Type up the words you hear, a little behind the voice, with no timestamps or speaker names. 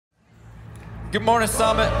Good morning,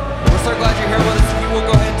 Summit. We're so glad you're here with us. If you will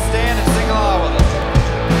go ahead and stand and sing along with us.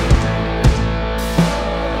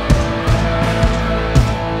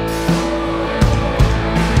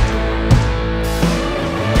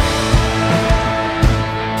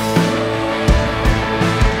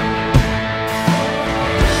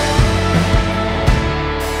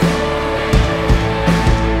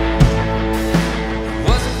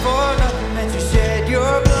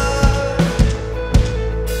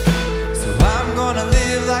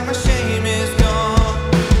 Like my shame is gone,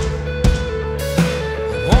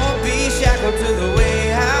 I won't be shackled to the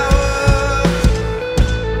way I was.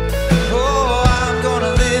 Oh, I'm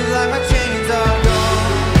gonna live like my chains are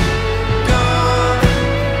gone, gone.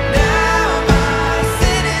 Now my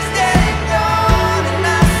sin is dead and gone, and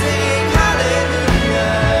I sing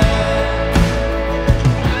hallelujah.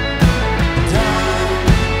 Done,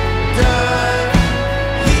 done.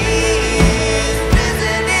 He is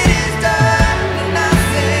risen, it is done, and I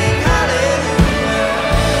sing hallelujah.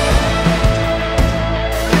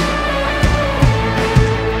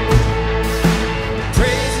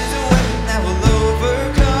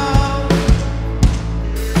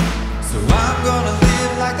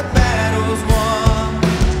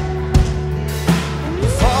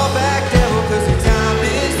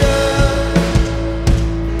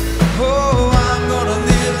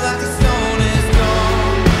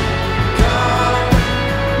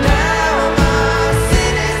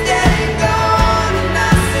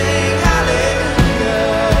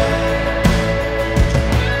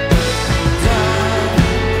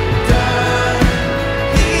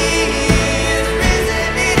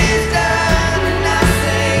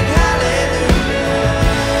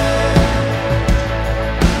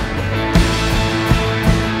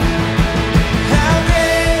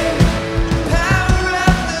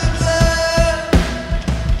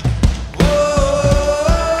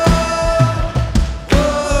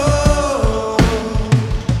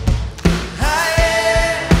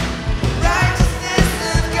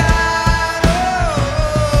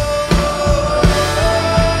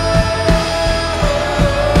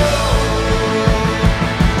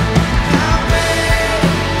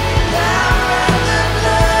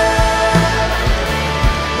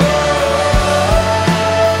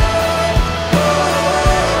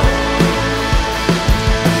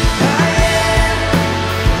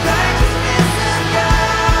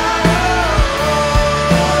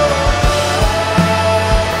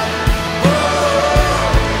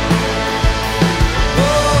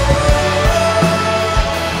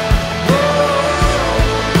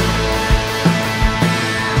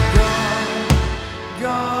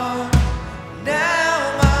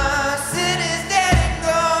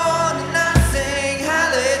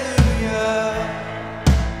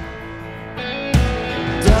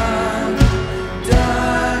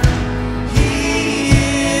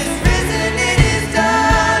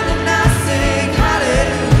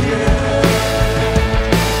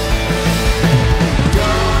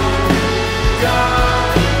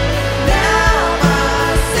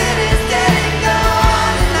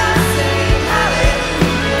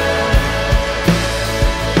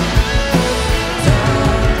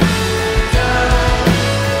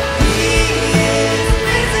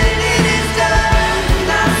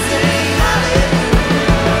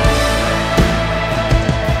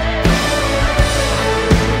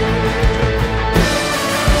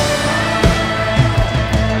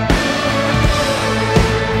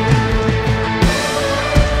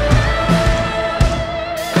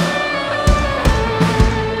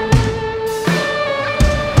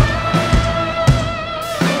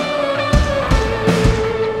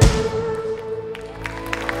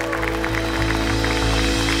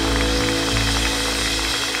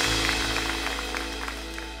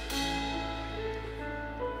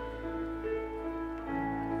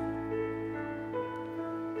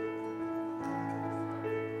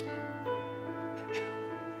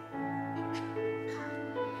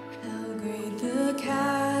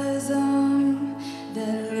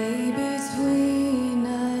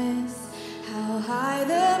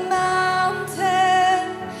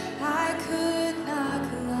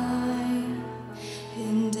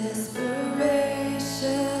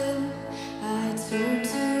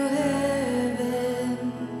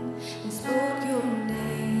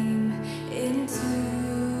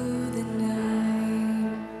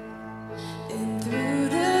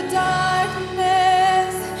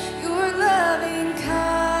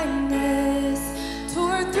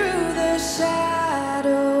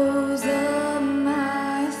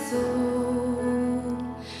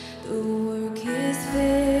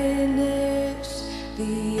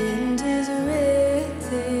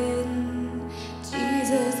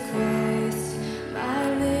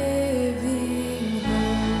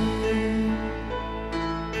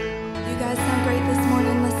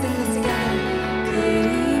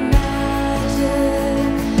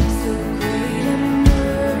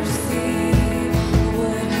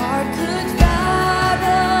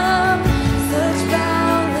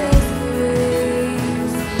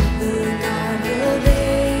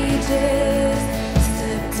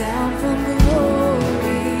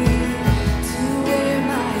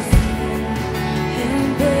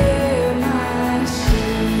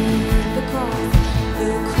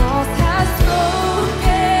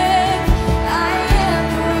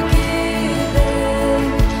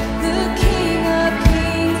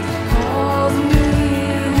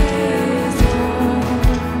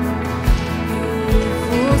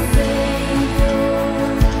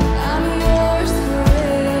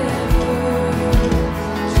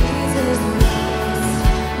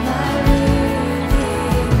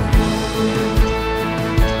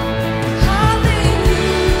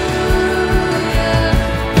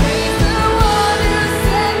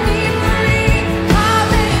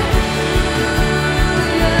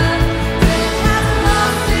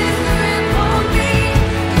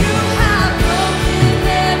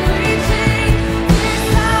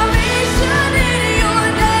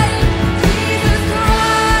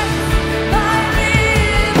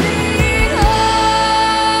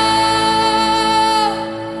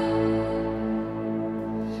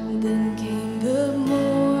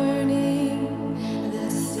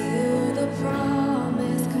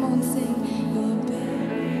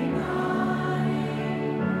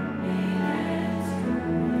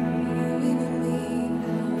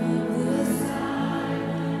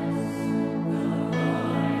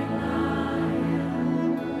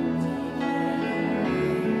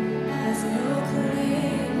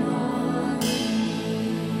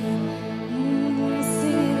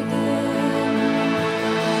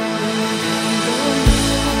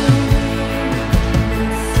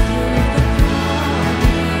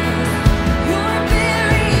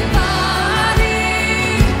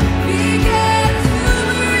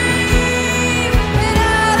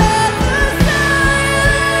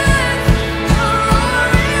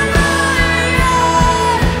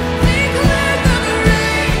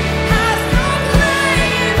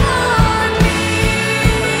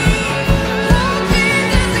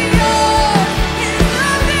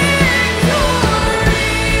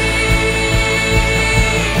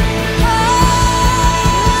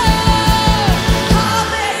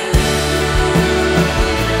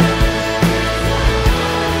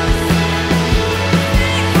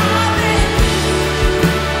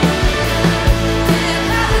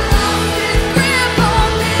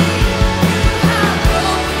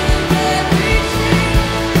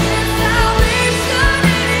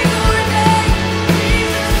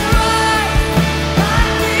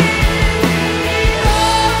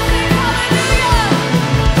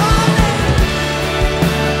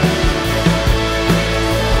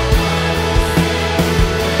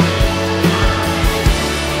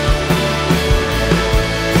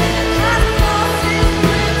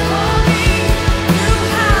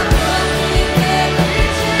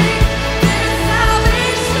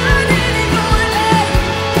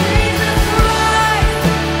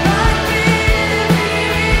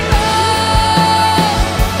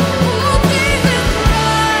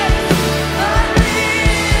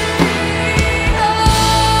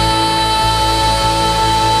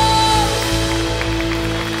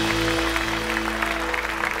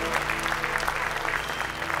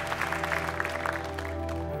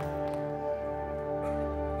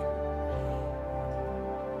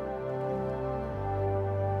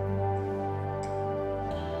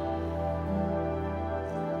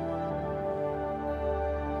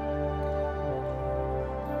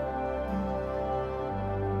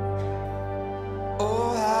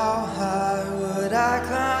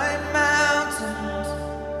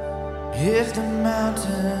 If the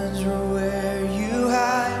mountains were where you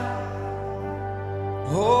hide,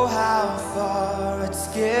 oh, how far I'd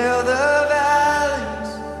scale the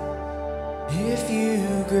valleys if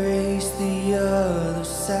you grace the other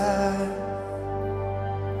side.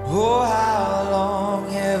 Oh, how long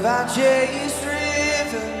have I chased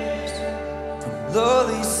rivers from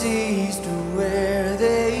lowly seas to where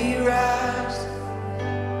they rise,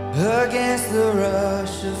 against the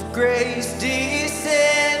rush of grace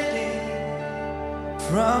descending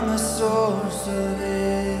from the source of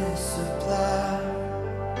His supply.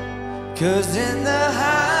 'Cause in the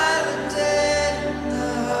highlands and in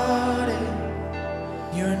the heartache,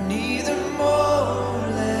 you're neither more or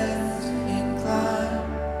less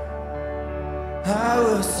inclined. I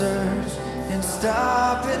will search and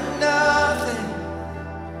stop at nothing.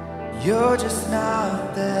 You're just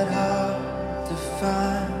not that hard to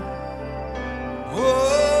find.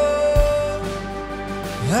 Oh,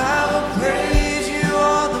 I will praise you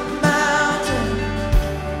on the mountain,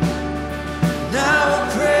 and I will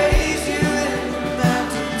praise you in the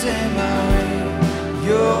mountains and my way.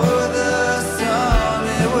 You're the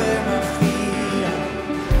summit where my feet are,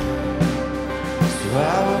 so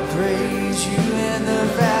I will praise you in the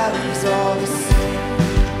valleys all the same.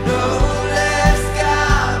 No less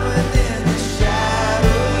God within the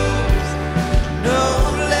shadows, no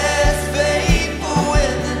less faithful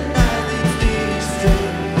when the night leads me astray.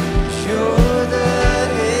 You're the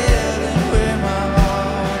heaven where my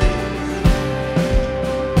heart is,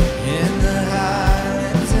 in the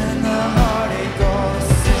highlands and the heartache all the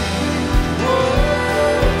same.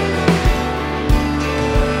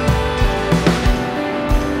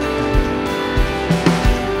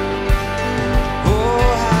 Oh,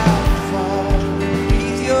 how far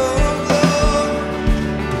beneath your glory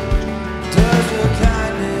does your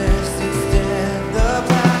kindness extend the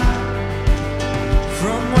path,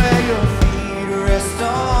 from where your feet rest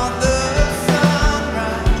on the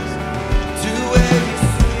sunrise to where you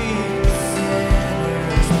sweep the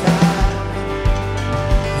sinner's path.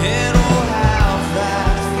 And oh, how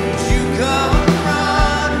fast would you come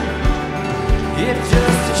running if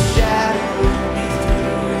just a shadow me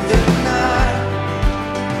through the night?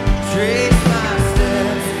 Trace my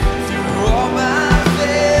steps through all my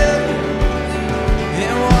failures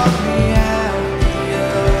and walk me out the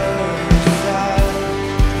other side.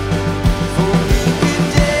 For who could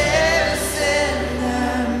dare ascend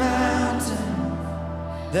that mountain,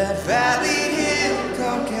 that valley hill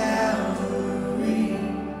called Calvary,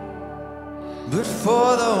 but for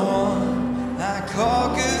the one I call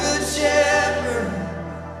Good Shepherd,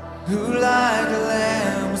 who like a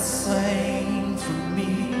lamb was slain for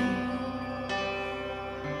me.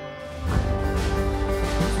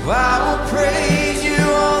 So I will praise you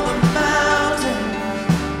on the mountain,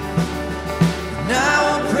 and I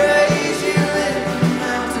will praise you in the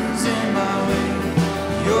mountains in my way.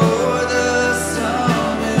 You're the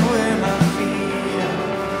summit where my feet are,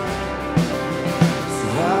 so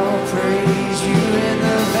I will praise you in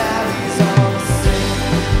the valleys all the same.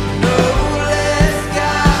 No less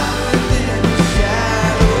God within the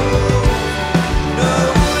shadows, no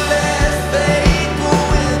less faithful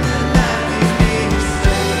when the night leaves me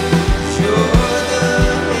astray. You're the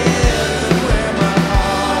heaven where my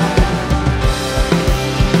heart is,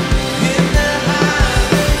 in the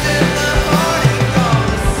highlands and the heartache all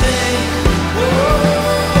the same.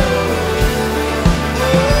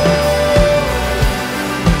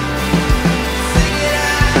 Sing it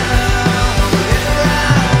out, wherever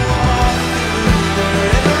I walk through,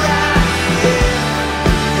 wherever I am.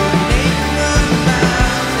 Your name moves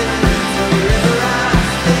mountains, wherever I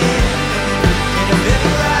stand. And if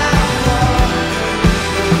ever I walk through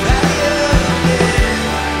the valley of death,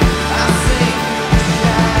 I'll sing the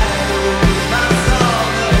shadows, my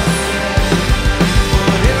song of ascent.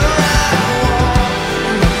 Wherever I walk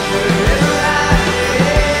through, wherever I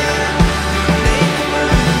am, your name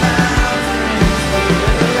moves mountains,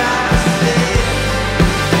 wherever I stand.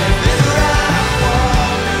 And if ever I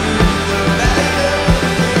walk through the valley of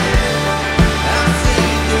death, I'll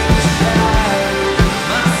sing through the shadows,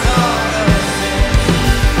 my song of ascent,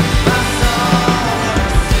 my song of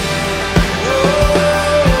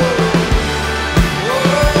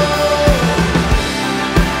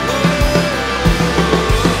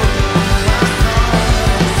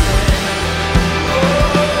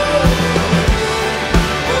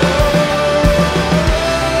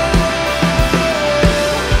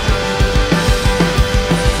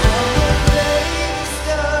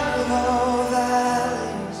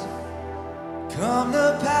come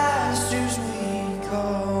the pastures we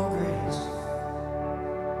call grace,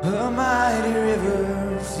 a mighty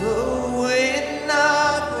river flowing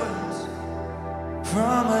upwards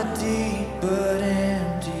from a deep but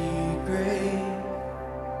empty grave.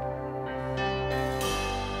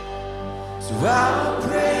 So I will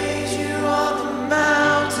praise you on the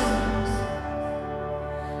mountains,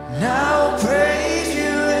 and I will praise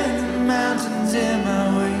you in the mountains in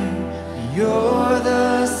my way. You're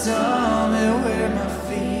the summit where my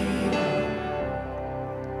feet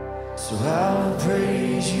are. So I will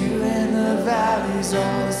praise you in the valleys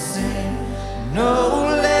all the same. No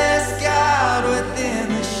less God within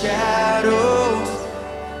the shadows,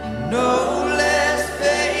 no less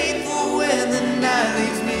faithful when the night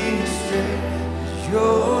leads me astray.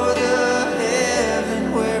 You're the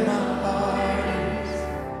heaven where my heart is,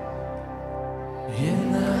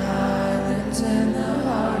 in the highlands and the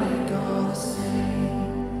heartache all the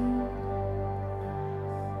same.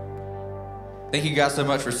 Thank you guys so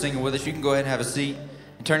much for singing with us. You can go ahead and have a seat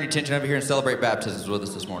and turn your attention over here and celebrate baptisms with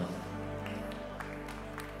us this morning.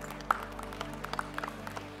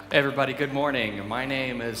 Hey everybody, good morning. My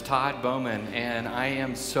name is Todd Bowman, and I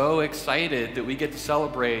am so excited that we get to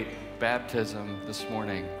celebrate baptism this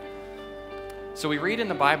morning. So we read in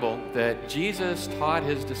the Bible that Jesus taught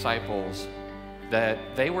his disciples that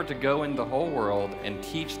they were to go in the whole world and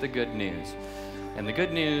teach the good news. And the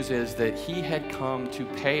good news is that he had come to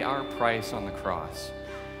pay our price on the cross.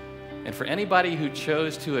 And for anybody who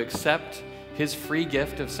chose to accept his free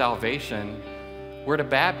gift of salvation, we're to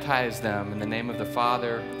baptize them in the name of the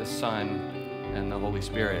Father, the Son, and the Holy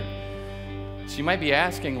Spirit. So you might be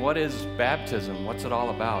asking, what is baptism? What's it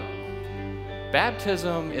all about?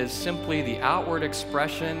 Baptism is simply the outward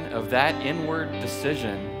expression of that inward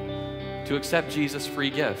decision to accept Jesus'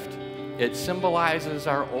 free gift. It symbolizes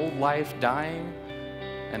our old life dying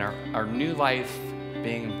and our new life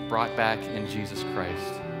being brought back in Jesus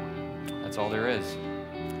Christ. That's all there is.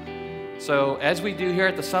 So as we do here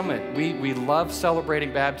at the Summit, we love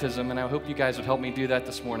celebrating baptism, and I hope you guys would help me do that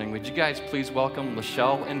this morning. Would you guys please welcome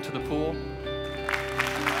Lachelle into the pool?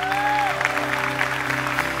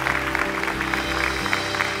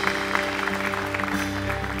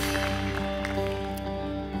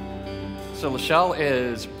 So Lachelle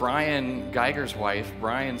is Brian Geiger's wife.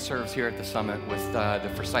 Brian serves here at the Summit with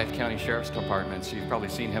the Forsyth County Sheriff's Department, so you've probably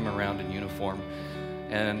seen him around in uniform.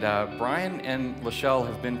 And Brian and Lachelle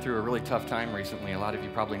have been through a really tough time recently. A lot of you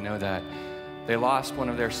probably know that. They lost one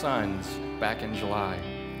of their sons back in July.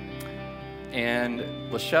 And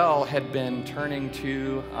Lachelle had been turning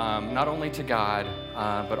to not only to God,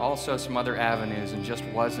 but also some other avenues, and just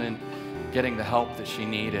wasn't getting the help that she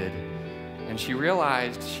needed. And she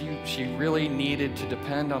realized she really needed to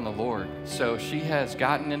depend on the Lord. So she has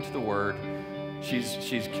gotten into the Word.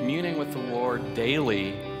 She's communing with the Lord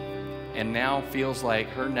daily, and now feels like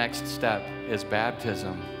her next step is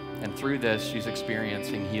baptism. And through this, she's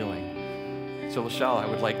experiencing healing. So Lachelle, I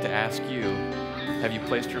would like to ask you, have you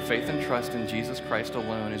placed your faith and trust in Jesus Christ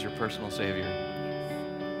alone as your personal Savior?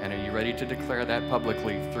 And are you ready to declare that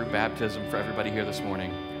publicly through baptism for everybody here this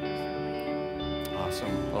morning?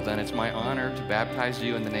 Awesome. Well then, it's my honor to baptize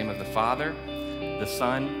you in the name of the Father, the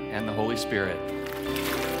Son, and the Holy Spirit.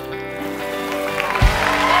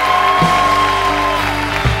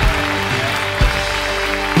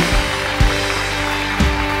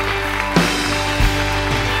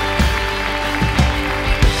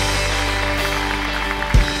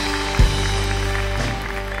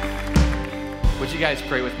 Would you guys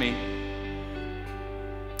pray with me?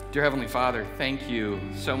 Dear Heavenly Father, thank you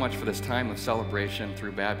so much for this time of celebration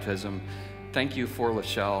through baptism. Thank you for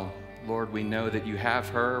Lachelle. Lord, we know that you have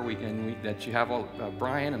her that you have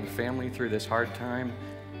Brian and the family through this hard time.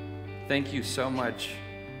 Thank you so much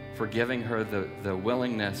for giving her the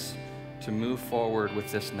willingness to move forward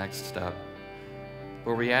with this next step.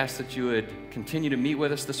 Lord, we ask that you would continue to meet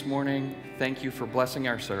with us this morning. Thank you for blessing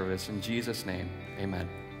our service. In Jesus' name, amen.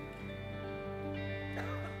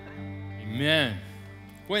 Amen.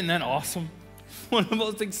 Wasn't that awesome? One of the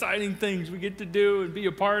most exciting things we get to do and be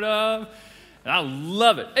a part of. And I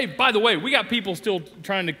love it. Hey, by the way, we got people still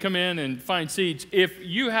trying to come in and find seats. If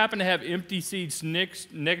you happen to have empty seats next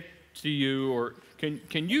to you, or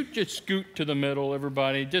can you just scoot to the middle,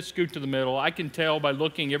 everybody? Just scoot to the middle. I can tell by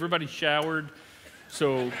looking, everybody's showered.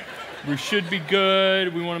 So we should be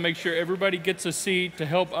good. We want to make sure everybody gets a seat to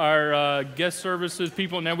help our guest services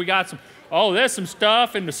people. Now we got some. Oh, there's some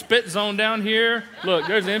stuff in the spit zone down here. Look,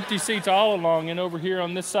 there's empty seats all along, and over here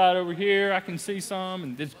on this side over here, I can see some,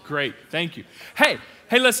 and it's great. Thank you. Hey,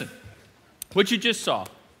 listen. What you just saw,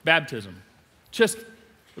 baptism, just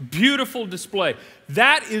a beautiful display.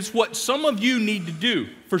 That is what some of you need to do.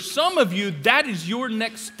 For some of you, that is your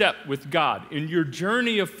next step with God in your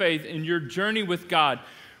journey of faith, in your journey with God.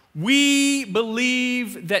 We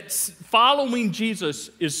believe that following Jesus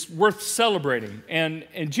is worth celebrating. And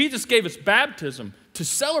Jesus gave us baptism to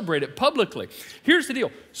celebrate it publicly. Here's the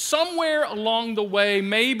deal. Somewhere along the way,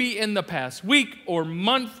 maybe in the past week or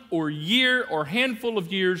month or year or handful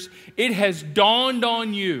of years, it has dawned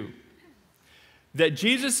on you that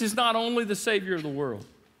Jesus is not only the Savior of the world,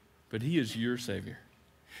 but He is your Savior.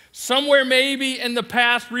 Somewhere maybe in the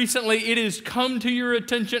past recently, it has come to your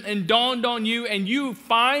attention and dawned on you, and you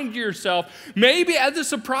find yourself, maybe as a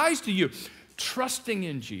surprise to you, trusting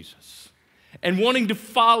in Jesus and wanting to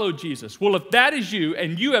follow Jesus. Well, if that is you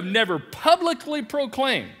and you have never publicly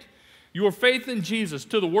proclaimed your faith in Jesus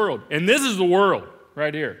to the world, and this is the world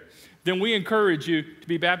right here, then we encourage you to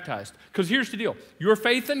be baptized. Because here's the deal. Your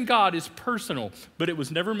faith in God is personal, but it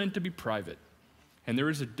was never meant to be private. And there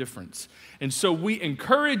is a difference. And so we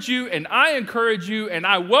encourage you, and I encourage you, and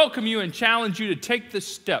I welcome you and challenge you to take this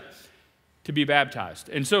step to be baptized.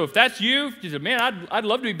 And so if that's you, if you say, man, I'd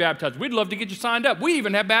love to be baptized. We'd love to get you signed up. We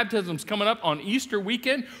even have baptisms coming up on Easter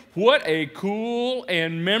weekend. What a cool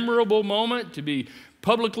and memorable moment to be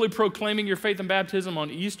publicly proclaiming your faith in baptism on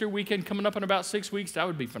Easter weekend coming up in about 6 weeks. That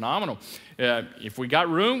would be phenomenal. If we got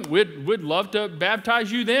room, we'd love to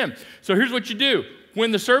baptize you then. So here's what you do.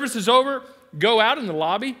 When the service is over, go out in the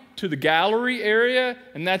lobby to the gallery area,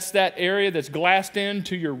 and that's that area that's glassed in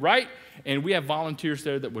to your right, and we have volunteers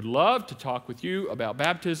there that would love to talk with you about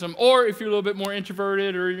baptism. Or if you're a little bit more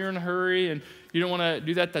introverted or you're in a hurry and you don't want to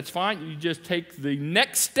do that, that's fine. You just take the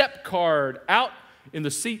next step card out in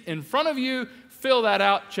the seat in front of you, fill that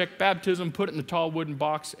out, check baptism, put it in the tall wooden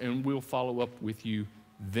box, and we'll follow up with you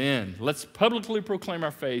then. Let's publicly proclaim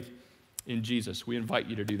our faith in Jesus. We invite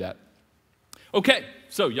you to do that. Okay,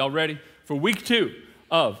 so y'all ready for week 2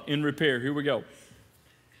 of In Repair? Here we go.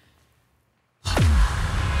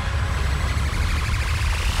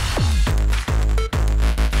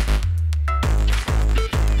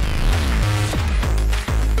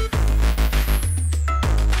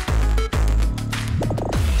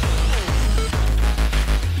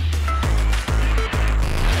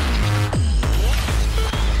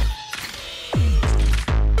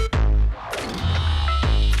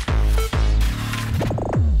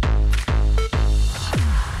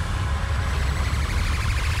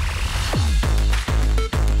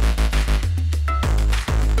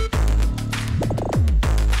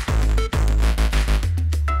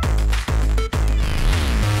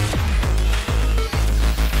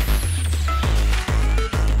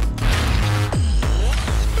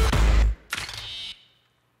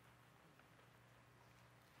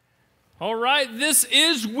 All right, this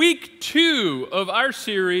is week 2 of our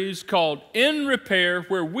series called In Repair,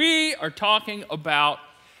 where we are talking about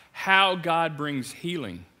how God brings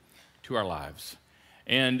healing to our lives.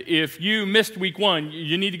 And if you missed week 1,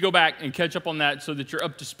 you need to go back and catch up on that so that you're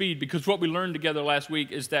up to speed, because what we learned together last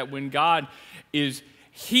week is that when God is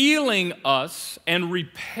healing us and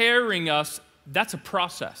repairing us, that's a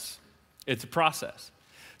process. It's a process.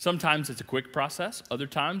 Sometimes it's a quick process. Other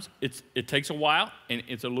times it takes a while and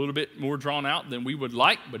it's a little bit more drawn out than we would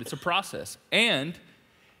like, but it's a process. And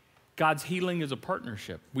God's healing is a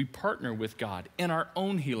partnership. We partner with God in our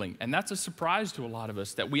own healing. And that's a surprise to a lot of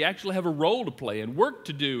us, that we actually have a role to play and work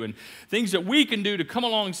to do and things that we can do to come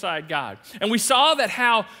alongside God. And we saw that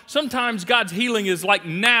how sometimes God's healing is like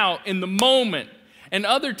now in the moment, and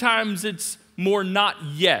other times it's more not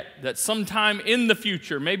yet, that sometime in the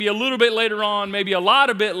future, maybe a little bit later on, maybe a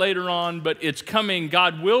lot of bit later on, but it's coming.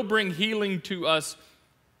 God will bring healing to us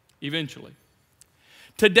eventually.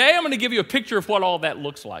 Today, I'm going to give you a picture of what all that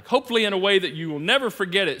looks like, hopefully in a way that you will never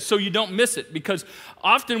forget it so you don't miss it, because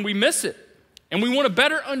often we miss it, and we want to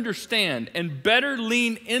better understand and better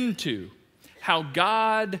lean into how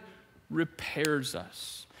God repairs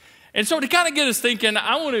us. And so to kind of get us thinking,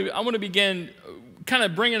 I want to begin kind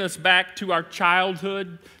of bringing us back to our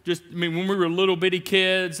childhood, when we were little bitty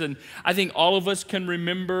kids, and I think all of us can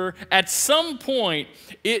remember at some point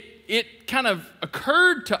it kind of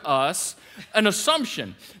occurred to us an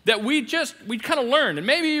assumption that we kind of learned. And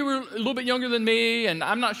maybe you were a little bit younger than me, and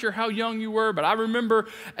I'm not sure how young you were, but I remember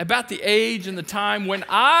about the age and the time when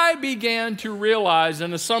I began to realize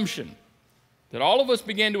an assumption that all of us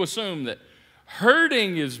began to assume that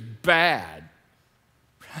hurting is bad,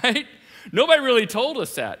 right? Nobody really told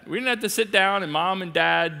us that. We didn't have to sit down and mom and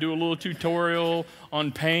dad do a little tutorial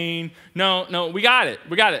on pain. No, we got it.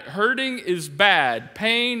 We got it. Hurting is bad.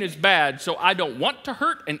 Pain is bad. So I don't want to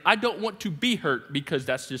hurt and I don't want to be hurt, because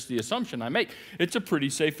that's just the assumption I make. It's a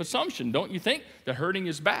pretty safe assumption, don't you think, that hurting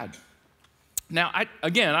is bad? Now, I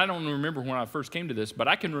don't remember when I first came to this, but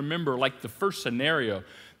I can remember like the first scenario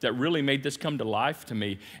that really made this come to life to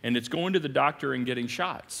me, and it's going to the doctor and getting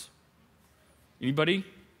shots. Anybody?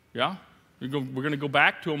 Yeah? We're going to go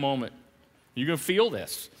back to a moment. You're going to feel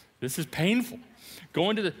this. This is painful.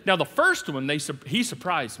 Now, the first one, he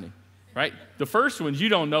surprised me, right? The first ones, you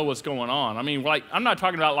don't know what's going on. I mean, like, I'm not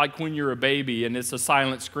talking about like when you're a baby and it's a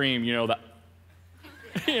silent scream,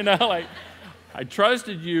 that, like, I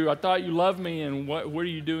trusted you. I thought you loved me, and what are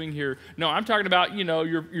you doing here? No, I'm talking about,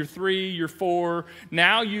 you're 3, you're 4.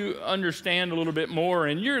 Now you understand a little bit more,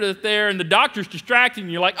 and you're there, and the doctor's distracting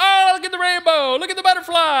you. You're like, oh, look at the rainbow. Look at the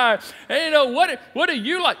butterfly. And what do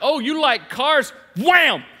you like? Oh, you like cars.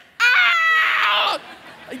 Wham! Ah!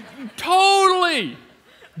 Totally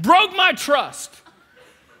broke my trust.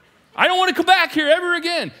 I don't want to come back here ever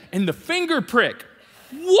again. And the finger prick.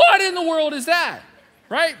 What in the world is that?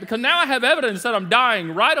 Right? Because now I have evidence that I'm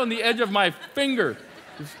dying right on the edge of my finger.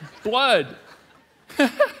 It's blood.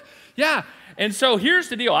 Yeah. And so here's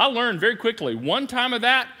the deal. I learned very quickly. One time of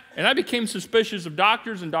that, and I became suspicious of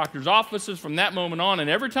doctors and doctors' offices from that moment on. And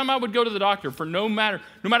every time I would go to the doctor, for no matter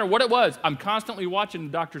what it was, I'm constantly watching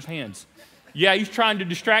the doctor's hands. Yeah, he's trying to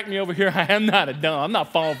distract me over here. I am not a dumb. I'm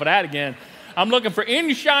not falling for that again. I'm looking for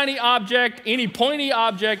any shiny object, any pointy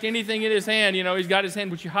object, anything in his hand. He's got his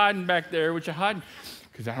hand. What you hiding back there? What you hiding?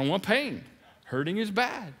 Because I don't want pain. Hurting is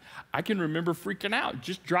bad. I can remember freaking out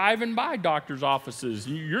just driving by doctors' offices.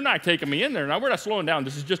 You're not taking me in there. Now, we're not slowing down.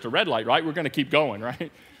 This is just a red light, right? We're going to keep going,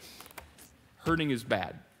 right? Hurting is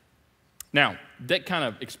bad. Now, that kind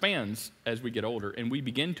of expands as we get older, and we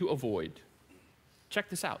begin to avoid. Check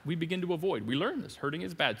this out. We begin to avoid. We learn this. Hurting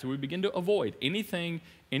is bad. So we begin to avoid anything,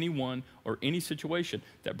 anyone, or any situation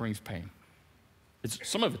that brings pain.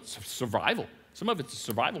 Some of it's survival. Some of it's a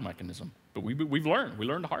survival mechanism. But we've learned. We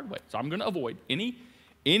learned the hard way. So I'm going to avoid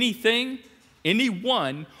anything,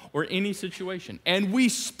 anyone, or any situation. And we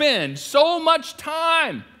spend so much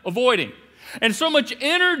time avoiding, and so much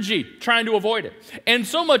energy trying to avoid it, and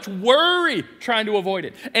so much worry trying to avoid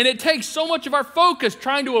it. And it takes so much of our focus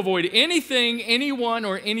trying to avoid anything, anyone,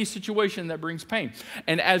 or any situation that brings pain.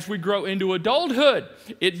 And as we grow into adulthood,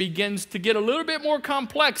 it begins to get a little bit more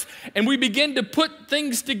complex, and we begin to put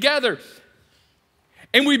things together.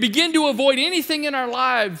 And we begin to avoid anything in our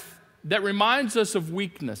life that reminds us of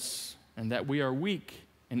weakness and that we are weak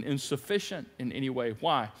and insufficient in any way.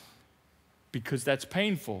 Why? Because that's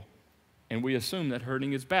painful, and we assume that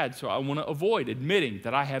hurting is bad. So I want to avoid admitting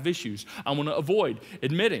that I have issues. I want to avoid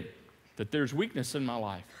admitting that there's weakness in my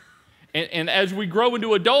life. And as we grow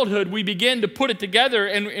into adulthood, we begin to put it together,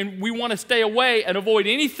 and we want to stay away and avoid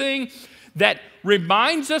anything that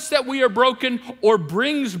reminds us that we are broken or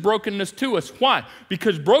brings brokenness to us. Why?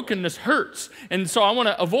 Because brokenness hurts. And so I want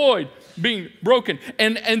to avoid being broken.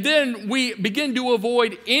 And then we begin to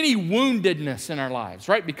avoid any woundedness in our lives,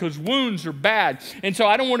 right? Because wounds are bad. And so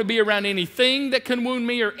I don't want to be around anything that can wound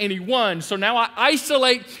me or anyone. So now I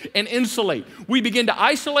isolate and insulate. We begin to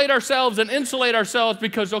isolate ourselves and insulate ourselves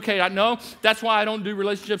because, okay, I know that's why I don't do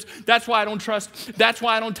relationships. That's why I don't trust. That's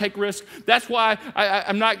why I don't take risks. That's why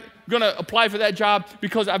I'm not going to apply for that job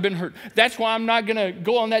because I've been hurt. That's why I'm not going to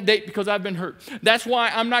go on that date because I've been hurt. That's why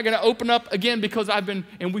I'm not going to open up again because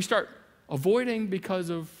and we start avoiding because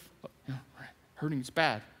of, hurting is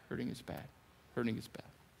bad, hurting is bad, hurting is bad.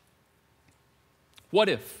 What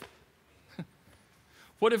if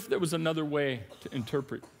there was another way to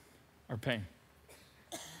interpret our pain?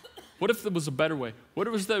 What if there was a better way? What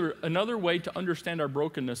if there was another way to understand our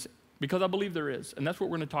brokenness? Because I believe there is, and that's what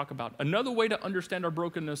we're going to talk about. Another way to understand our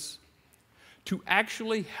brokenness, to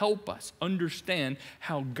actually help us understand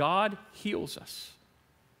how God heals us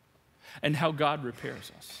and how God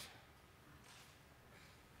repairs us.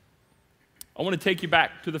 I want to take you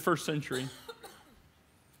back to the first century,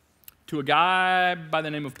 to a guy by the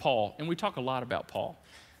name of Paul. And we talk a lot about Paul.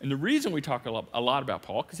 And the reason we talk a lot about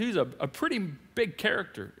Paul, because he's a pretty big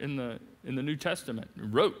character in the New Testament. He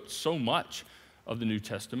wrote so much of the New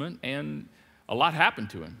Testament, and a lot happened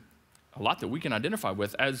to him. A lot that we can identify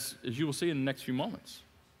with, as you will see in the next few moments.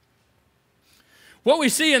 What we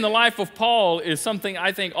see in the life of Paul is something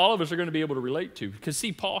I think all of us are going to be able to relate to. Because,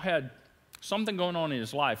 see, Paul had something going on in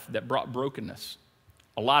his life that brought brokenness,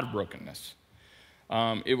 a lot of brokenness.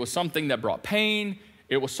 It was something that brought pain.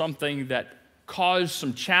 It was something that caused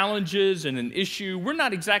some challenges and an issue. We're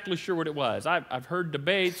not exactly sure what it was. I've heard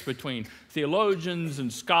debates between theologians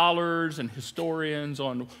and scholars and historians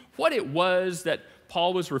on what it was that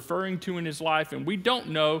Paul was referring to in his life, and we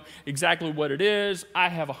don't know exactly what it is. I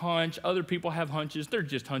have a hunch. Other people have hunches. They're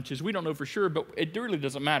just hunches. We don't know for sure, but it really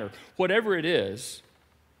doesn't matter. Whatever it is,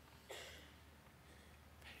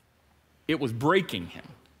 it was breaking him.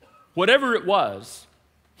 Whatever it was,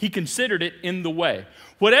 he considered it in the way.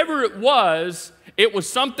 Whatever it was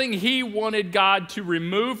something he wanted God to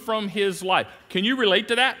remove from his life. Can you relate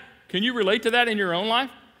to that? Can you relate to that in your own life?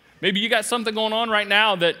 Maybe you got something going on right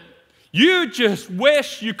now that you just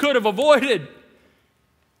wish you could have avoided.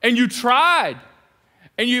 And you tried.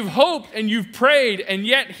 And you've hoped and you've prayed. And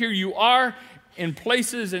yet here you are in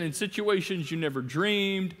places and in situations you never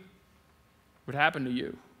dreamed would happen to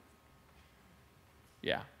you.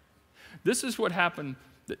 Yeah. This is what happened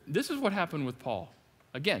with Paul.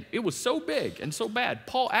 Again, it was so big and so bad.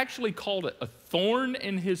 Paul actually called it a thorn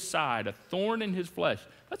in his side, a thorn in his flesh.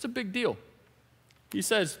 That's a big deal. He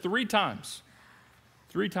says 3 times,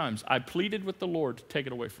 I pleaded with the Lord to take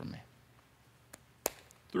it away from me.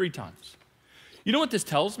 3 times. You know what this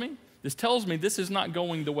tells me? This tells me this is not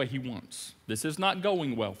going the way he wants. This is not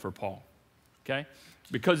going well for Paul, okay?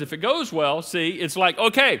 Because if it goes well, see, it's like,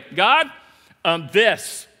 okay, God,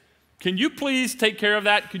 can you please take care of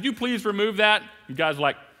that? Could you please remove that? You guys are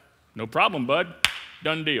like, no problem, bud.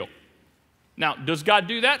 Done deal. Now, does God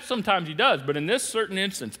do that? Sometimes he does. But in this certain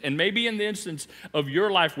instance, and maybe in the instance of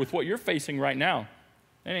your life with what you're facing right now,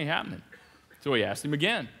 it ain't happening. So he asked him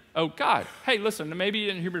again. Oh, God, hey, listen, maybe you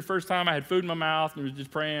didn't hear me the first time. I had food in my mouth and was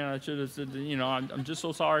just praying. I should have said, I'm just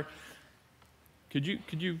so sorry. Could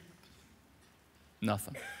you?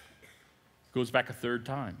 Nothing. Goes back a 3rd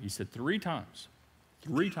time. He said 3 times.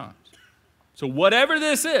 3 times. So whatever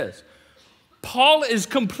this is, Paul is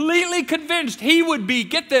completely convinced he would be,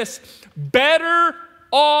 get this, better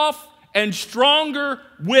off and stronger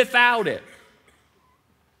without it.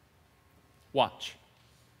 Watch.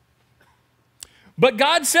 But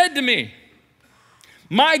God said to me,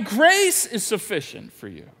 my grace is sufficient for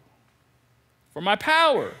you, for my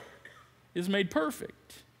power is made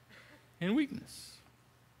perfect in weakness.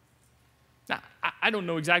 Now, I don't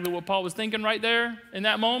know exactly what Paul was thinking right there in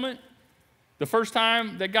that moment. The first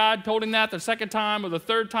time that God told him that, the second time or the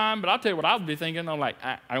 3rd time, but I'll tell you what I would be thinking. I'm like,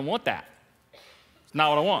 I don't want that. It's not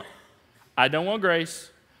what I want. I don't want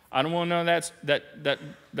grace. I don't want none of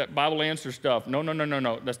that Bible answer stuff. No.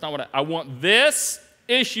 That's not what I want this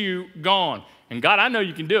issue gone. And God, I know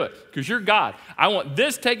you can do it because you're God. I want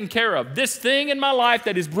this taken care of. This thing in my life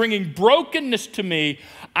that is bringing brokenness to me,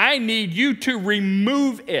 I need you to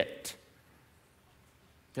remove it.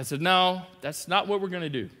 I said, no, that's not what we're going to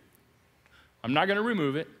do. I'm not going to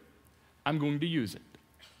remove it. I'm going to use it.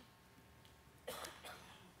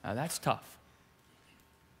 Now, that's tough.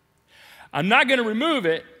 I'm not going to remove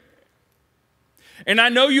it. And I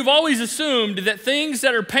know you've always assumed that things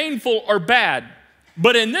that are painful are bad.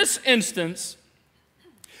 But in this instance,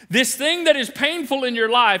 this thing that is painful in your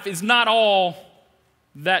life is not all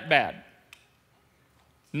that bad.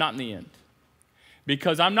 Not in the end.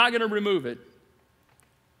 Because I'm not going to remove it.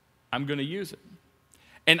 I'm going to use it.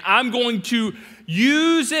 And I'm going to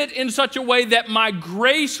use it in such a way that my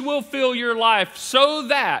grace will fill your life so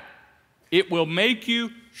that it will make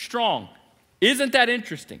you strong. Isn't that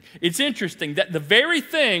interesting? It's interesting that the very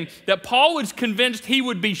thing that Paul was convinced he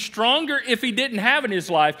would be stronger if he didn't have in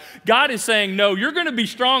his life, God is saying, no, you're going to be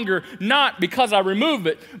stronger not because I remove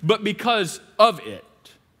it, but because of it.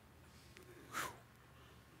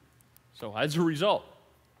 So as a result,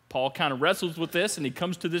 Paul kind of wrestles with this and he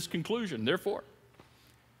comes to this conclusion. Therefore,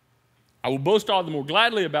 I will boast all the more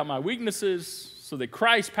gladly about my weaknesses so that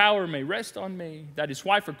Christ's power may rest on me. That is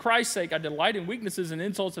why for Christ's sake I delight in weaknesses and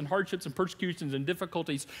insults and hardships and persecutions and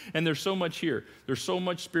difficulties. And there's so much here. There's so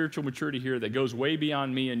much spiritual maturity here that goes way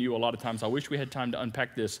beyond me and you a lot of times. I wish we had time to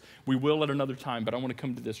unpack this. We will at another time, but I want to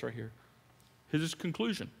come to this right here. His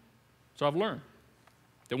conclusion. So I've learned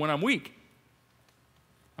that when I'm weak,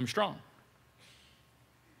 I'm strong.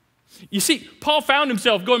 You see, Paul found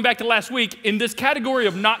himself, going back to last week, in this category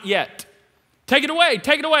of not yet. Take it away,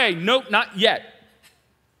 take it away. Nope, not yet.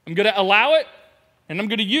 I'm going to allow it, and I'm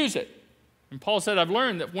going to use it. And Paul said, I've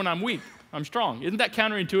learned that when I'm weak, I'm strong. Isn't that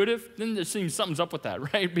counterintuitive? Then there seems something's up with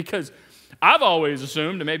that, right? Because I've always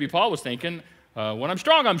assumed, and maybe Paul was thinking, when I'm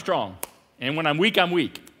strong, I'm strong. And when I'm weak, I'm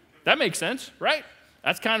weak. That makes sense, right?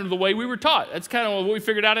 That's kind of the way we were taught. That's kind of what we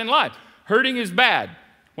figured out in life. Hurting is bad.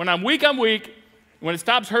 When I'm weak, I'm weak. When it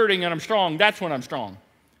stops hurting and I'm strong, that's when I'm strong.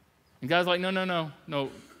 And God's like, no.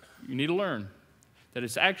 You need to learn that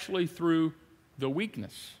it's actually through the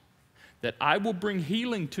weakness that I will bring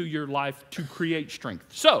healing to your life to create strength.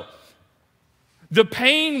 So, the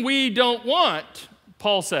pain we don't want,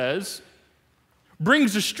 Paul says,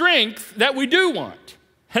 brings a strength that we do want.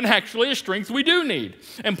 And actually a strength we do need.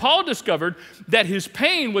 And Paul discovered that his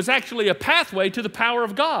pain was actually a pathway to the power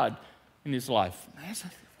of God in his life.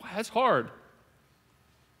 That's hard.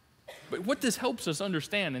 But what this helps us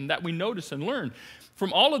understand and that we notice and learn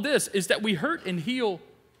from all of this is that we hurt and heal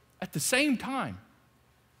at the same time.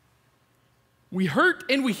 We hurt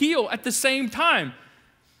and we heal at the same time.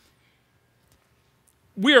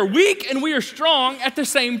 We are weak and we are strong at the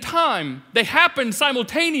same time. They happen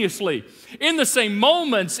simultaneously, in the same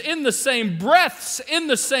moments, in the same breaths, in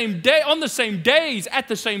the same day, on the same days, at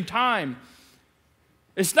the same time.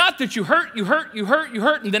 It's not that you hurt,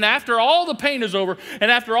 and then after all the pain is over,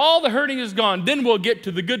 and after all the hurting is gone, then we'll get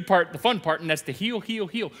to the good part, the fun part, and that's to heal.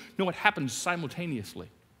 No, it happens simultaneously.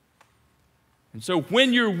 And so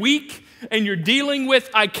when you're weak and you're dealing with,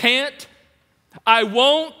 I can't, I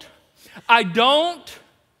won't, I don't,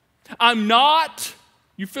 I'm not,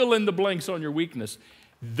 you fill in the blanks on your weakness.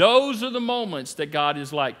 Those are the moments that God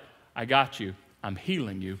is like, I got you. I'm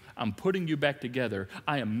healing you. I'm putting you back together.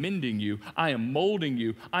 I am mending you. I am molding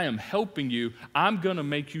you. I am helping you. I'm going to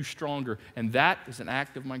make you stronger. And that is an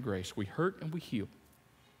act of my grace. We hurt and we heal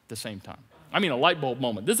at the same time. I mean, a light bulb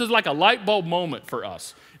moment. This is like a light bulb moment for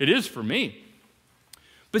us. It is for me.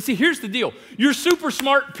 But see, here's the deal. You're super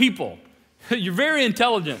smart people. You're very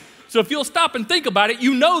intelligent. So if you'll stop and think about it,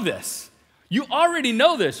 you know this. You already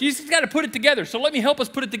know this. You just got to put it together. So let me help us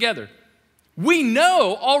put it together. We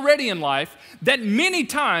know already in life that many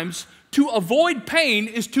times to avoid pain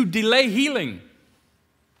is to delay healing.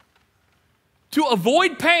 To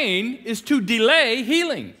avoid pain is to delay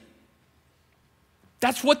healing.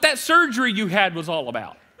 That's what that surgery you had was all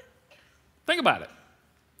about. Think about it.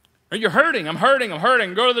 You're hurting, I'm hurting.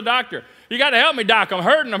 Go to the doctor. You got to help me, doc. I'm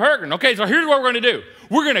hurting. Okay, so here's what we're going to do.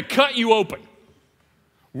 We're going to cut you open.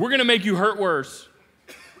 We're going to make you hurt worse.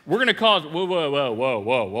 We're going to cause,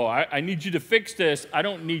 whoa. I need you to fix this. I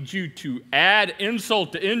don't need you to add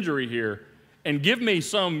insult to injury here and give me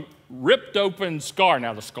some ripped open scar.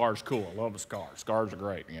 Now, the scar's cool. I love a scar. Scars are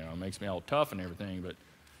great. You know, it makes me all tough and everything. But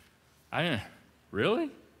really?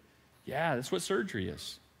 Yeah, that's what surgery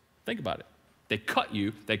is. Think about it. They cut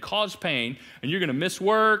you, they cause pain, and you're going to miss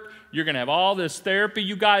work. You're going to have all this therapy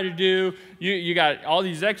you got to do. You got all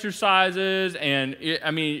these exercises, and you're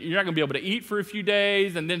not going to be able to eat for a few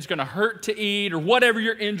days, and then it's going to hurt to eat, or whatever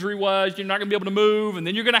your injury was. You're not going to be able to move, and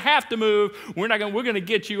then you're going to have to move. We're going to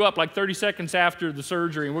get you up like 30 seconds after the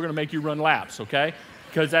surgery, and we're going to make you run laps, okay?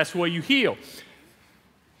 Because that's the way you heal.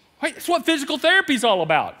 Right, that's what physical therapy is all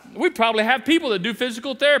about. We probably have people that do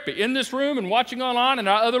physical therapy in this room and watching online and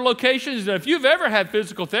our other locations. And if you've ever had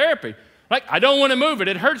physical therapy, like, I don't want to move it.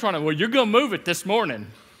 It hurts when well, you're going to move it this morning.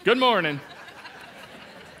 Good morning.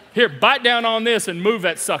 Here, bite down on this and move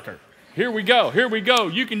that sucker. Here we go.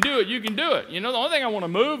 You can do it. You know, the only thing I want to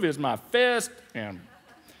move is my fist. And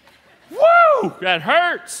woo, that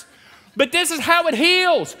hurts. But this is how it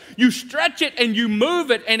heals. You stretch it and you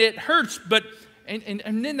move it and it hurts, but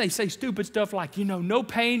And then they say stupid stuff like, no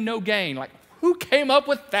pain, no gain. Like, who came up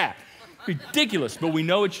with that? Ridiculous, but we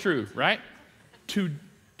know it's true, right? To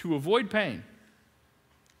avoid pain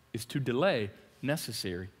is to delay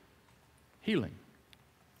necessary healing.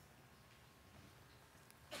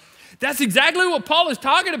 That's exactly what Paul is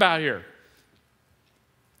talking about here.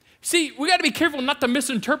 See, we got to be careful not to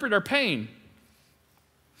misinterpret our pain.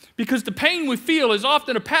 Because the pain we feel is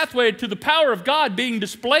often a pathway to the power of God being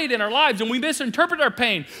displayed in our lives. And we misinterpret our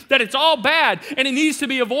pain, that it's all bad and it needs to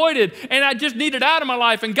be avoided. And I just need it out of my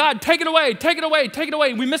life. And God, take it away.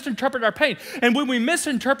 And we misinterpret our pain. And when we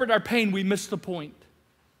misinterpret our pain, we miss the point.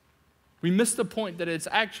 We miss the point that it's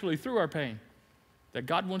actually through our pain that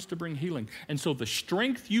God wants to bring healing. And so the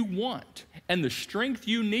strength you want and the strength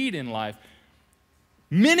you need in life,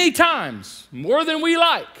 many times, more than we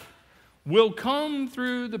like, will come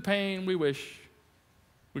through the pain we wish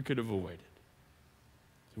we could have avoided.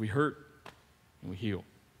 We hurt and we heal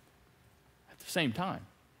at the same time.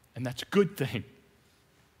 And that's a good thing.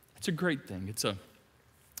 It's a great thing. It's a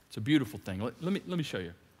beautiful thing. Let me show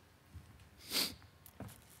you.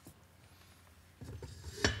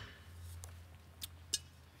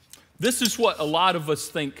 This is what a lot of us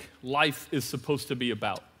think life is supposed to be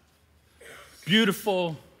about.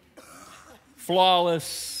 Beautiful,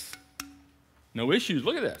 flawless, no issues.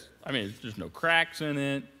 Look at this. There's no cracks in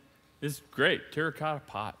it. It's great. Terracotta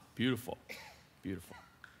pot. Beautiful. Beautiful.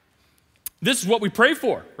 This is what we pray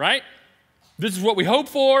for, right? This is what we hope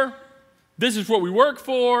for. This is what we work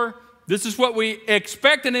for. This is what we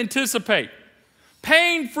expect and anticipate.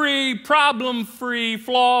 Pain-free, problem-free,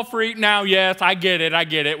 flaw-free. Now, yes, I get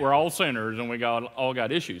it. We're all sinners and we all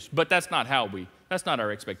got issues. But that's not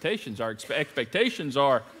our expectations. Our expectations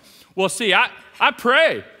are, well, see, I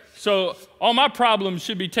pray. So all my problems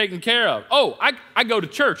should be taken care of. Oh, I go to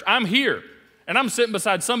church. I'm here. And I'm sitting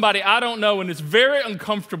beside somebody I don't know, and it's very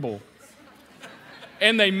uncomfortable.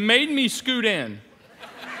 and they made me scoot in.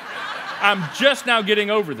 I'm just now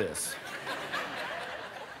getting over this.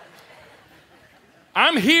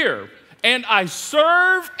 I'm here, and I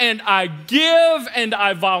serve, and I give, and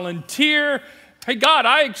I volunteer. Hey, God,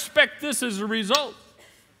 I expect this as a result.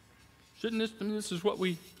 Shouldn't this is what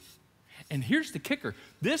we... And here's the kicker.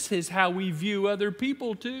 This is how we view other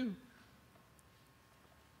people, too.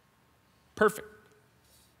 Perfect.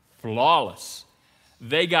 Flawless.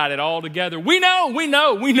 They got it all together. We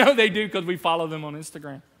know they do because we follow them on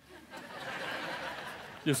Instagram.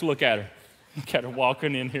 Just look at her. Look at her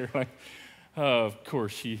walking in here like, oh, of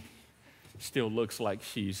course, she still looks like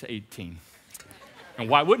she's 18. And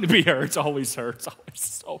why wouldn't it be her? It's always her. It's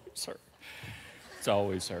always her. It's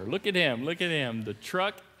always her. Look at him. Look at him. The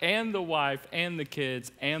truck and the wife and the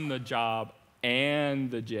kids and the job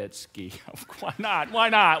and the jet ski. Why not? Why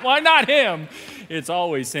not? Why not him? It's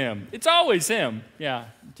always him. It's always him. Yeah,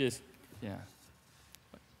 yeah.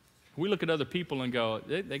 We look at other people and go,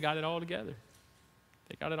 they got it all together.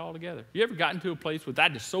 They got it all together. You ever gotten to a place where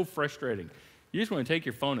that is so frustrating? You just want to take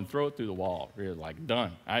your phone and throw it through the wall. You're like,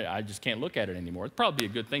 done. I just can't look at it anymore. It's probably a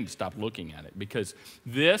good thing to stop looking at it because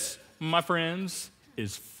this, my friends,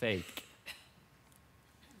 is fake.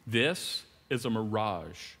 This is a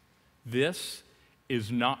mirage. This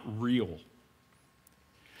is not real.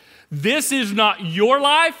 This is not your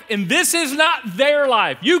life, and this is not their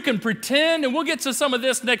life. You can pretend, and we'll get to some of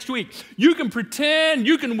this next week. You can pretend,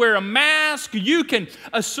 you can wear a mask, you can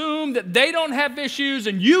assume that they don't have issues,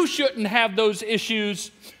 and you shouldn't have those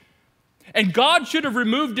issues. And God should have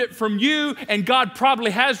removed it from you, and God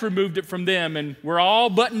probably has removed it from them, and we're all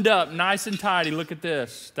buttoned up, nice and tidy. Look at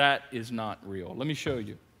this. That is not real. Let me show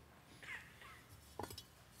you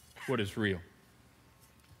what is real.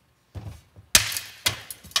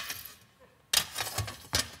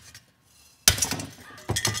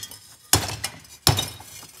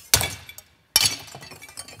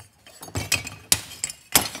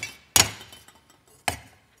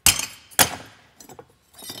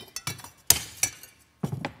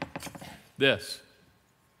 This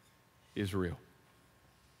is real.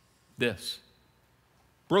 This.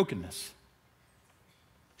 Brokenness.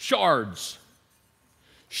 Shards.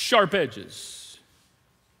 Sharp edges.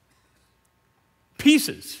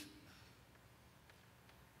 Pieces.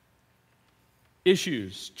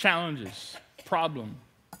 Issues. Challenges. Problem.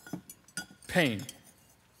 Pain.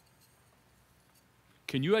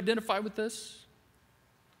 Can you identify with this?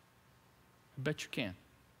 I bet you can.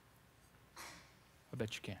 I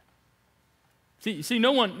bet you can. See,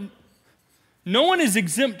 no one is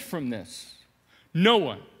exempt from this. No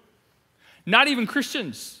one. Not even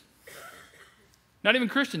Christians. Not even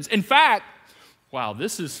Christians. In fact, wow,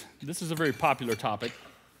 this is a very popular topic,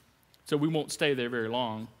 so we won't stay there very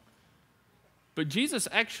long. But Jesus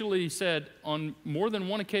actually said on more than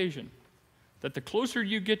one occasion that the closer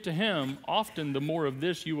you get to him, often the more of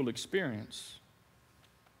this you will experience.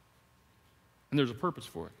 And there's a purpose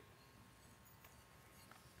for it.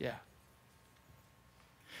 Yeah.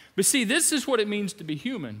 But see, this is what it means to be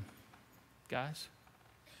human, guys.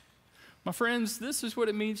 My friends, this is what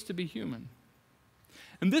it means to be human.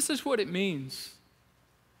 And this is what it means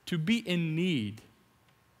to be in need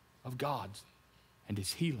of God and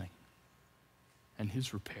his healing and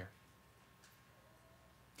his repair.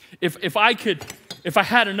 If I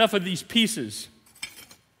had enough of these pieces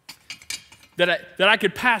that I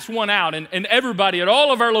could pass one out and everybody at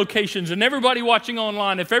all of our locations and everybody watching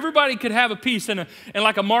online, if everybody could have a piece and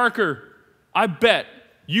like a marker, I bet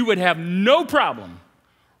you would have no problem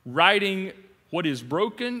writing what is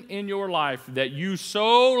broken in your life that you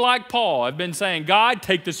so, like Paul, have been saying, God,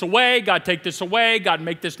 take this away. God, take this away. God,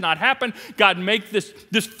 make this not happen. God, make this,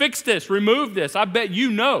 just fix this, remove this. I bet you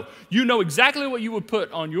know exactly what you would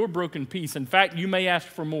put on your broken piece. In fact, you may ask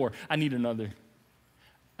for more. I need another.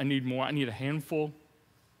 I need more. I need a handful.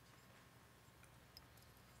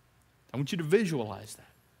 I want you to visualize that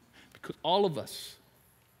because all of us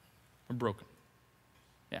are broken.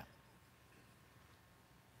 Yeah.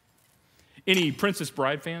 Any Princess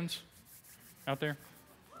Bride fans out there?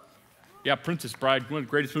 Yeah, Princess Bride, one of the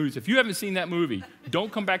greatest movies. If you haven't seen that movie,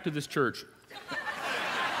 don't come back to this church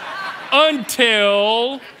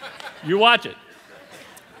until you watch it.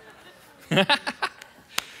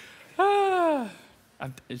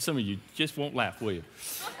 Some of you just won't laugh, will you?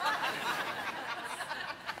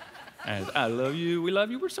 And I love you. We love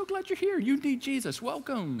you. We're so glad you're here. You need Jesus.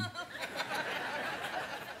 Welcome.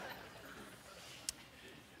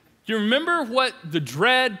 Do you remember what the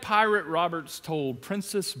dread pirate Roberts told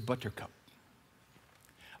Princess Buttercup?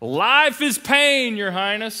 Life is pain, Your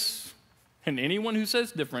Highness. And anyone who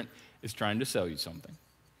says different is trying to sell you something.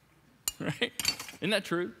 Right? Isn't that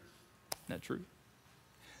true? Isn't that true?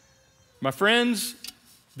 My friends,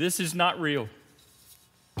 this is not real.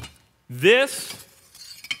 This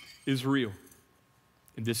is real.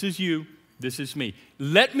 And this is you. This is me.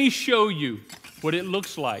 Let me show you what it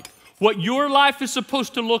looks like, what your life is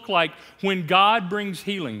supposed to look like when God brings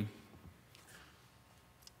healing.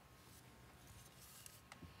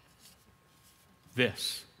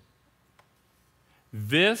 This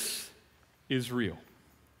is real.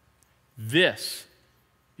 This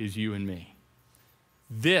is you and me.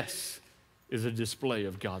 This is a display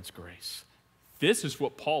of God's grace. This is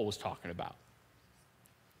what Paul was talking about.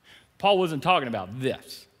 Paul wasn't talking about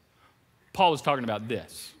this. Paul was talking about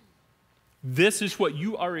this. This is what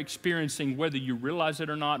you are experiencing, whether you realize it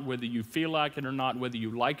or not, whether you feel like it or not, whether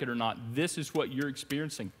you like it or not. This is what you're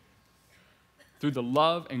experiencing through the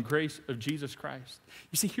love and grace of Jesus Christ.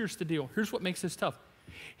 You see, here's the deal. Here's what makes this tough.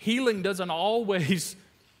 Healing doesn't always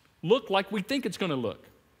look like we think it's going to look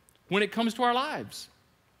when it comes to our lives,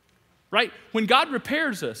 right? When God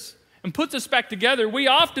repairs us and puts us back together, we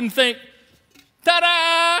often think,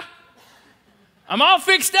 ta-da, I'm all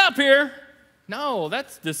fixed up here. No,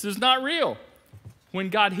 this is not real. When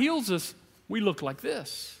God heals us, we look like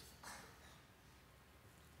this.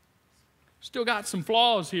 Still got some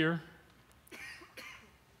flaws here.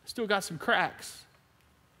 Still got some cracks.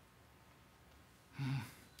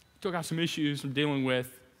 Still got some issues I'm dealing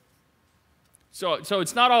with. So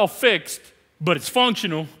it's not all fixed, but it's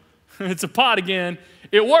functional. It's a pot again.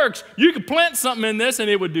 It works. You could plant something in this and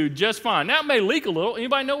it would do just fine. Now it may leak a little.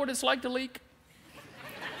 Anybody know what it's like to leak?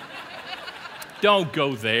 Don't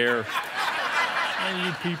go there. Hey,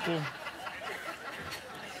 you people.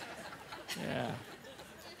 Yeah.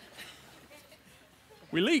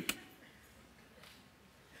 We leak.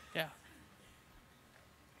 Yeah.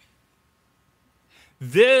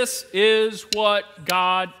 This is what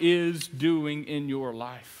God is doing in your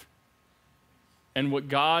life and what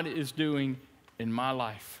God is doing in my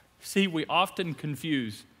life. See, we often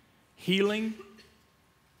confuse healing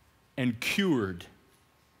and cured.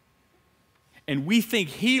 And we think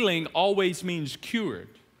healing always means cured.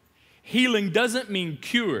 Healing doesn't mean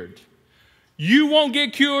cured. You won't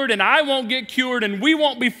get cured and I won't get cured and we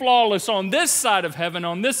won't be flawless on this side of heaven,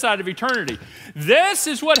 on this side of eternity. This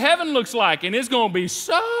is what heaven looks like and it's going to be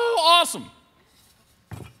so awesome.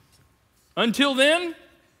 Until then,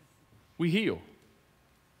 we heal.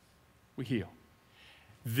 We heal.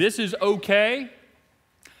 This is okay.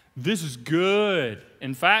 This is good.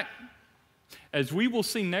 In fact, as we will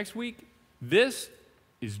see next week, this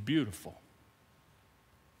is beautiful.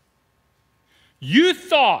 You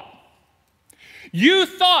thought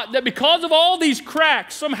that because of all these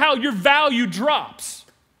cracks, somehow your value drops.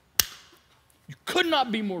 You could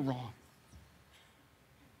not be more wrong.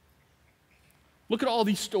 Look at all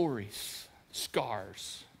these stories.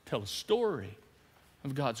 Scars tell a story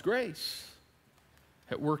of God's grace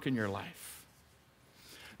at work in your life.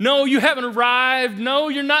 No, you haven't arrived. No,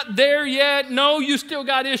 you're not there yet. No, you still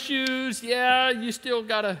got issues. Yeah, you still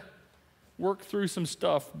got to work through some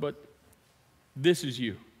stuff, but this is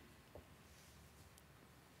you.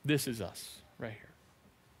 This is us right here.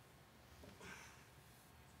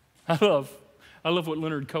 I love what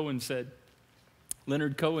Leonard Cohen said.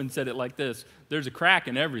 Leonard Cohen said it like this: there's a crack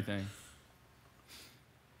in everything.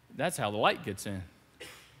 That's how the light gets in.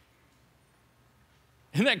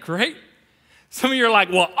 Isn't that great? Some of you are like,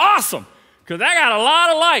 well, awesome, because I got a lot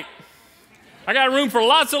of light. I got room for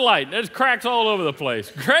lots of light. There's cracks all over the place.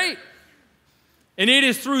 Great. And it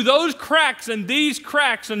is through those cracks and these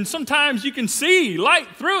cracks, and sometimes you can see light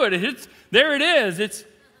through it. There it is. It's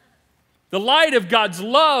the light of God's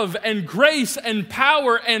love and grace and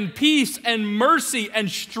power and peace and mercy and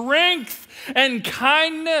strength and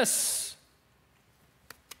kindness.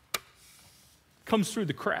 Comes through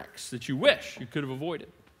the cracks that you wish you could have avoided.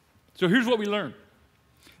 So here's what we learn.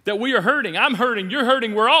 That we are hurting. I'm hurting. You're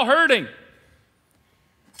hurting. We're all hurting.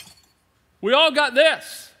 We all got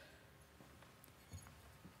this.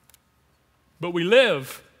 But we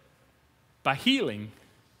live by healing.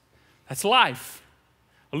 That's life.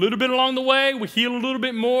 A little bit along the way, we heal a little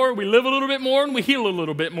bit more. We live a little bit more and we heal a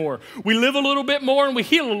little bit more. We live a little bit more and we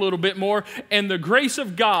heal a little bit more. And the grace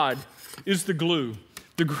of God is the glue.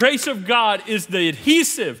 The grace of God is the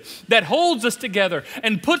adhesive that holds us together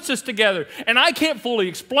and puts us together. And I can't fully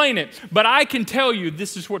explain it, but I can tell you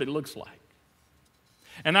this is what it looks like.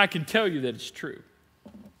 And I can tell you that it's true.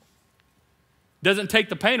 Doesn't take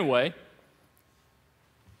the pain away.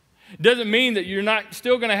 Doesn't mean that you're not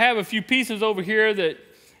still going to have a few pieces over here that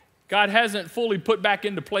God hasn't fully put back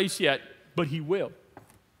into place yet, but He will.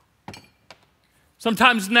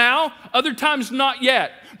 Sometimes now, other times not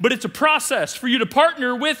yet. But it's a process for you to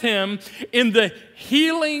partner with him in the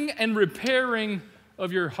healing and repairing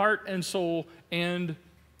of your heart and soul and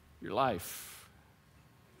your life.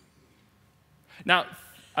 Now,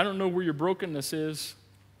 I don't know where your brokenness is,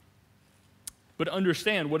 but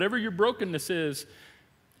understand, whatever your brokenness is,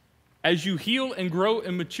 as you heal and grow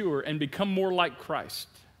and mature and become more like Christ,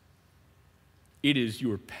 it is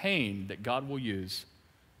your pain that God will use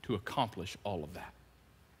to accomplish all of that.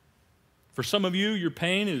 For some of you, your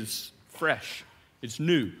pain is fresh. It's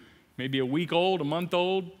new. Maybe a week old, a month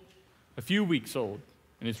old, a few weeks old.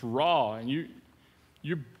 And it's raw, and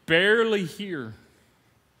you're barely here.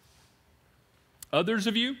 Others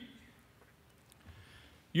of you,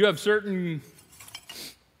 you have certain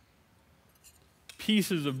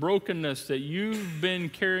pieces of brokenness that you've been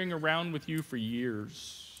carrying around with you for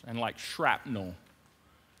years, and like shrapnel,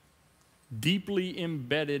 deeply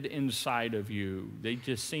embedded inside of you. They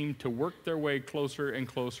just seem to work their way closer and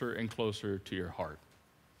closer and closer to your heart.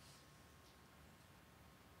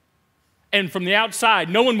 And from the outside,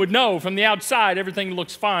 no one would know. From the outside, everything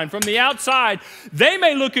looks fine. From the outside, they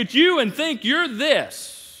may look at you and think you're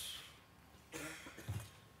this.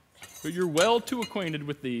 But you're well too acquainted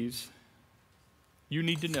with these. You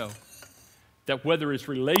need to know that whether it's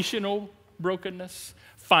relational brokenness,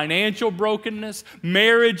 financial brokenness,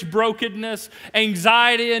 marriage brokenness,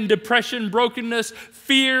 anxiety and depression brokenness,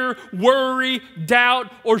 fear, worry, doubt,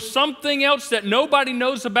 or something else that nobody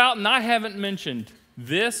knows about and I haven't mentioned,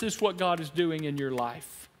 this is what God is doing in your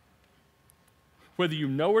life. Whether you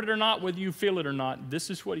know it or not, whether you feel it or not, this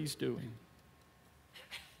is what he's doing.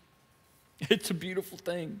 It's a beautiful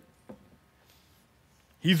thing.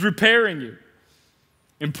 He's repairing you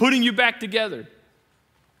and putting you back together.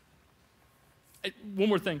 One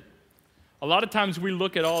more thing. A lot of times we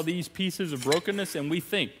look at all these pieces of brokenness and we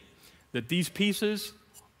think that these pieces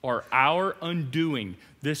are our undoing.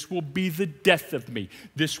 This will be the death of me.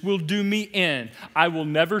 This will do me in. I will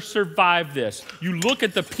never survive this. You look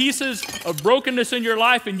at the pieces of brokenness in your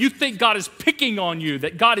life and you think God is picking on you,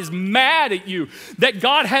 that God is mad at you, that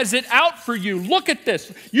God has it out for you. Look at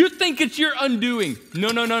this. You think it's your undoing. No,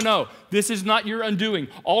 no, no, no. This is not your undoing.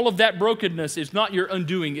 All of that brokenness is not your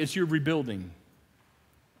undoing. It's your rebuilding.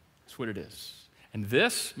 That's what it is. And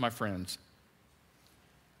this, my friends,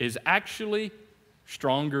 is actually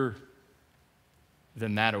stronger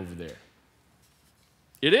than that over there.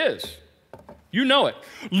 It is. You know it.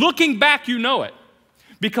 Looking back, you know it.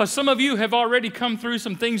 Because some of you have already come through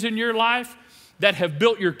some things in your life that have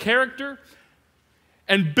built your character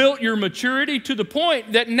and built your maturity to the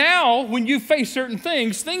point that now when you face certain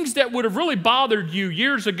things, things that would have really bothered you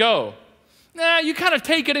years ago, you kind of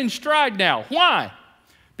take it in stride now. Why?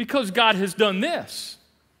 Because God has done this.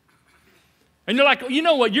 And you're like, you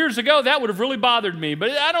know what, years ago, that would have really bothered me,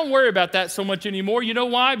 but I don't worry about that so much anymore. You know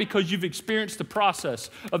why? Because you've experienced the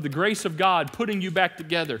process of the grace of God putting you back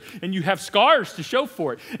together, and you have scars to show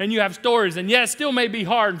for it, and you have stories, and yeah, it still may be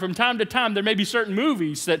hard, and from time to time, there may be certain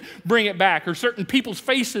movies that bring it back, or certain people's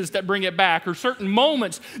faces that bring it back, or certain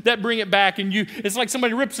moments that bring it back, and it's like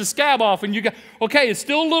somebody rips a scab off, and you go, okay, it's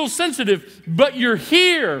still a little sensitive, but you're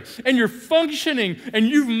here, and you're functioning, and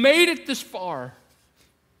you've made it this far.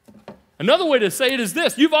 Another way to say it is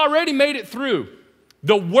this: you've already made it through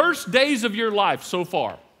the worst days of your life so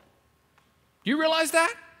far. Do you realize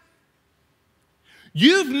that?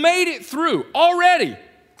 You've made it through already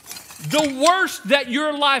the worst that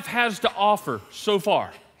your life has to offer so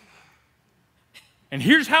far. And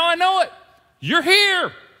here's how I know it. You're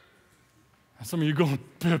here. Some of you are going,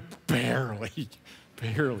 barely,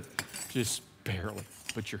 just barely.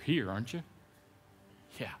 But you're here, aren't you?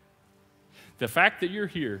 Yeah. The fact that you're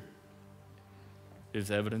here is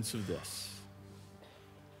evidence of this.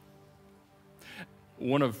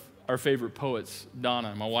 One of our favorite poets,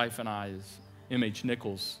 Donna, my wife and I, is M.H.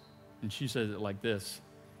 Nichols, and she says it like this: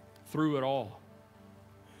 through it all,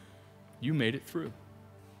 you made it through.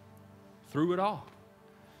 Through it all,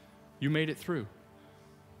 you made it through.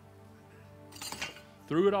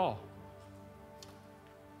 Through it all,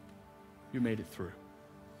 you made it through.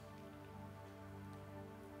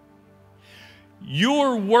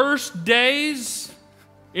 Your worst days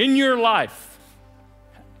in your life,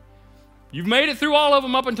 you've made it through all of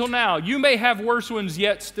them up until now. You may have worse ones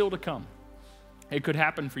yet still to come. It could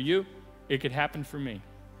happen for you. It could happen for me.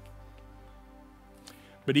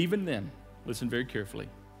 But even then, listen very carefully,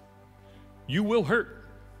 you will hurt.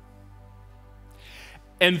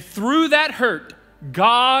 And through that hurt,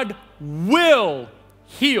 God will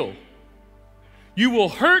heal. You will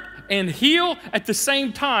hurt and heal at the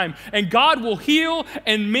same time. And God will heal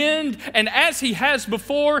and mend. And as He has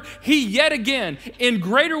before, He yet again, in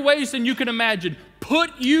greater ways than you can imagine,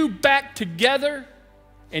 put you back together.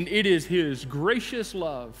 And it is His gracious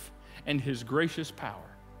love and His gracious power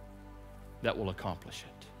that will accomplish it.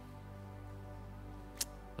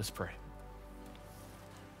 Let's pray.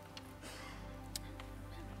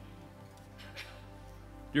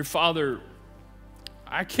 Dear Father,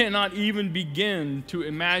 I cannot even begin to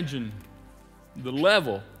imagine the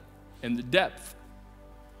level and the depth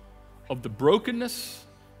of the brokenness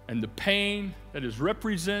and the pain that is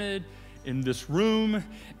represented in this room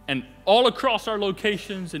and all across our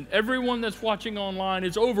locations, and everyone that's watching online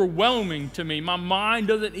is overwhelming to me. My mind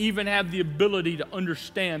doesn't even have the ability to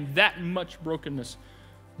understand that much brokenness,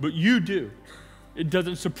 but you do. It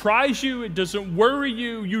doesn't surprise you. It doesn't worry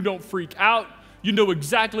you. You don't freak out. You know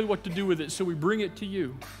exactly what to do with it, so we bring it to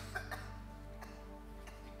you.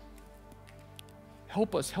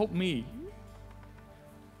 Help us, help me,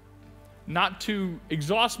 not to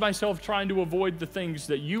exhaust myself trying to avoid the things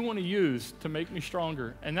that you want to use to make me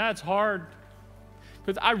stronger. And that's hard,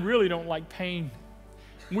 because I really don't like pain.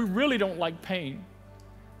 We really don't like pain.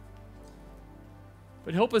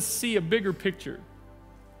 But help us see a bigger picture,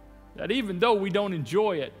 that even though we don't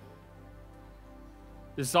enjoy it,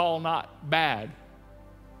 it's all not bad.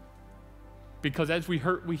 Because as we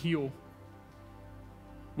hurt, we heal.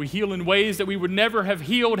 We heal in ways that we would never have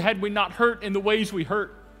healed had we not hurt in the ways we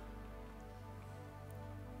hurt.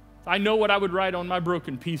 I know what I would write on my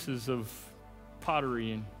broken pieces of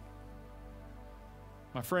pottery, and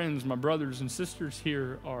my friends, my brothers and sisters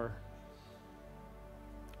here are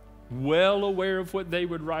well aware of what they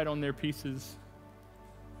would write on their pieces.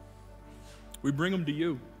 We bring them to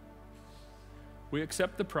you. We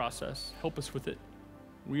accept the process. Help us with it.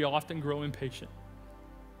 We often grow impatient.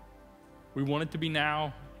 We want it to be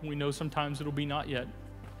now. We know sometimes it'll be not yet.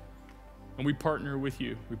 And we partner with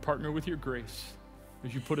you. We partner with your grace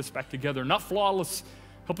as you put us back together. Not flawless.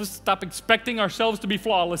 Help us stop expecting ourselves to be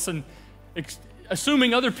flawless and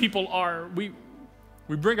assuming other people are. We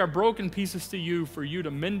bring our broken pieces to you for you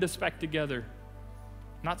to mend us back together.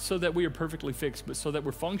 Not so that we are perfectly fixed, but so that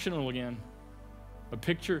we're functional again. A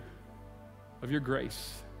picture of your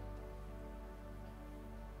grace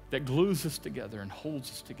that glues us together and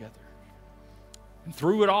holds us together. And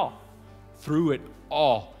through it all,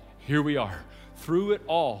 here we are. Through it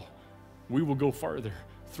all, we will go farther.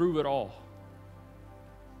 Through it all,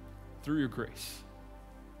 through your grace.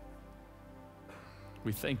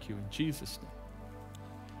 We thank you in Jesus'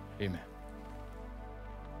 name. Amen.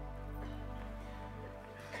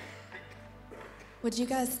 Would you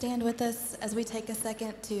guys stand with us as we take a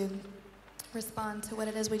second to respond to what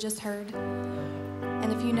it is we just heard?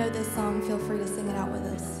 And if you know this song, feel free to sing it out with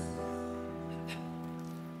us.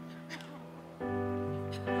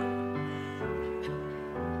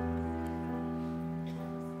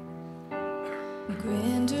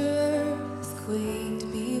 Grandeur has quaked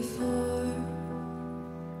before,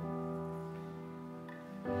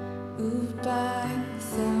 moved by the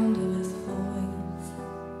sound of his voice.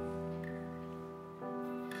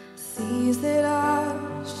 Seas that are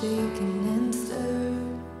shaken and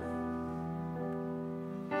stirred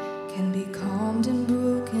can be calmed and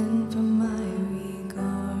broken from my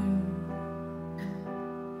regard.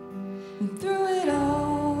 And through it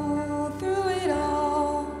all,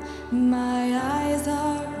 my eyes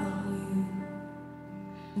are on you.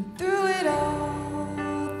 And through it all,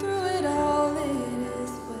 it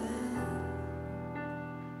is well.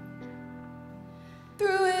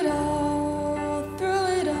 Through it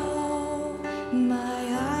all, my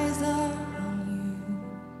eyes are on you,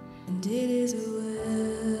 and it is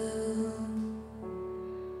well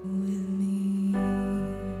with me.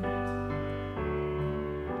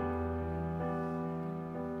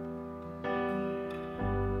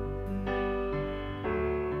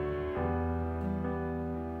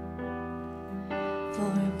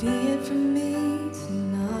 Far be it from me to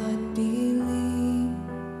not believe,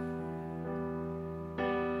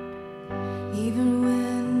 even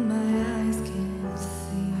when my eyes can't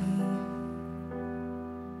see.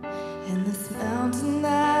 And this mountain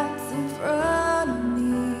that's in front of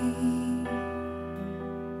me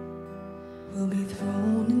will be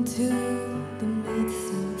thrown into the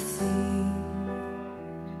midst of the sea.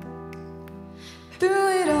 Through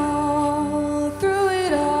it all,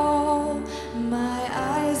 my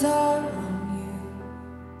eyes are on you.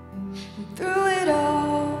 And through it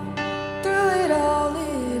all,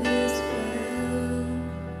 it is well.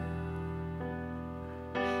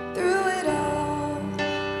 Through it all,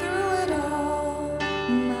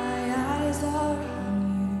 my eyes are on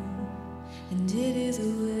you, and it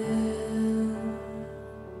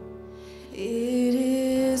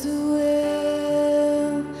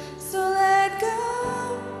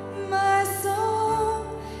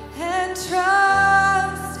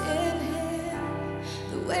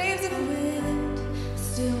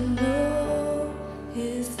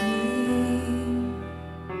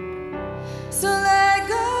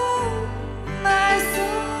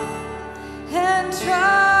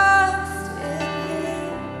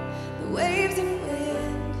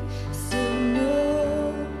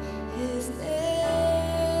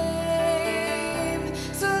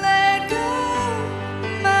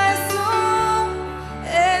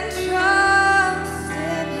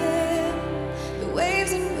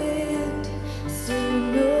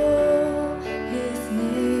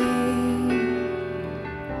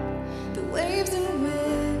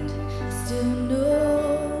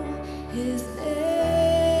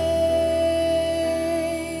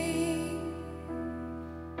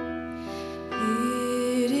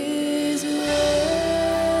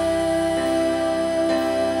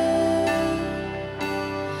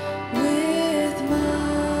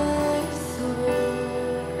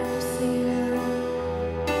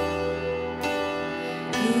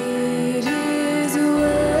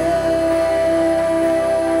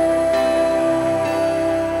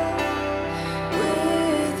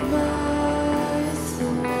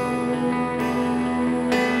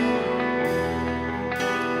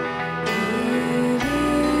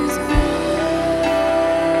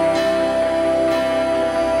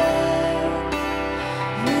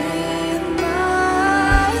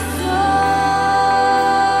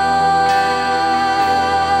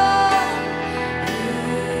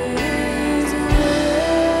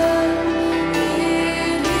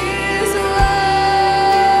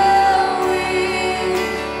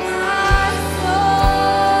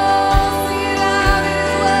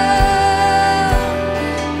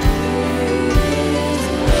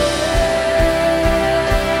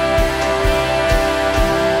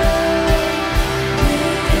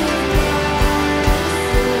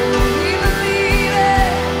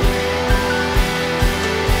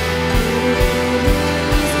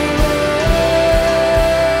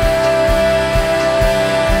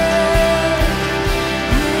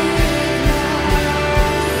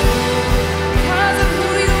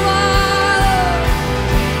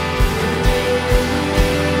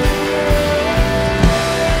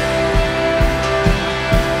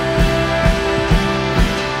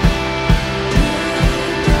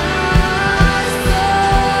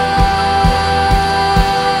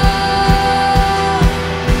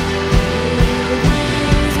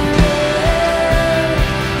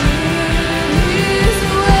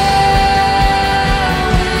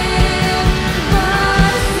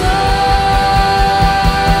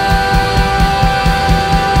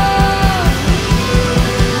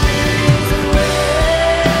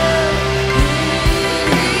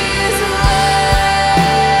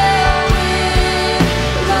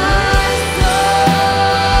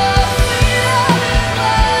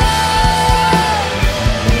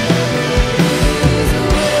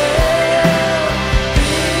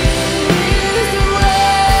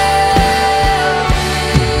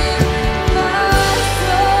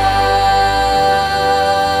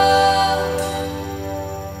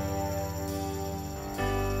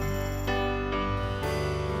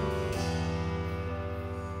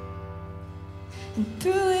And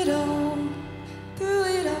through it all,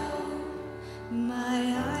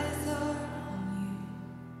 my eyes are on you.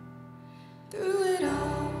 Through it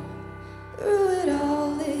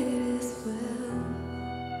all, it is well.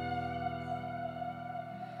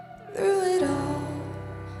 Through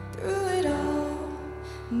it all,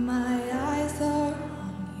 my eyes are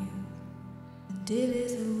on you, and it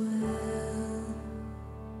is well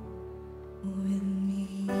with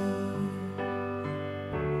me.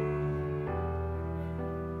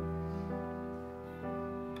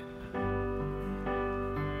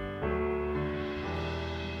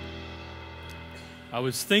 I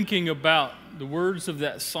was thinking about the words of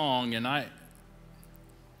that song, and I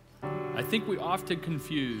think we often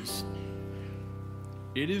confuse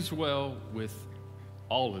 "it is well" with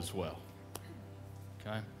 "all is well."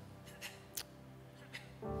 Okay?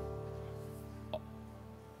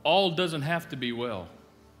 All doesn't have to be well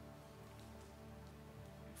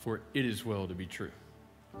for "it is well" to be true.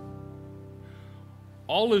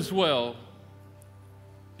 All is well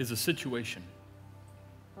is a situation.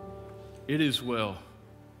 It is well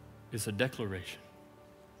is a declaration.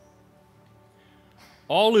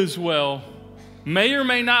 All is well may or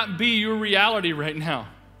may not be your reality right now.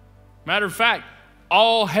 Matter of fact,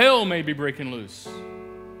 all hell may be breaking loose.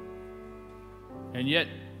 And yet,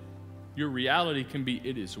 your reality can be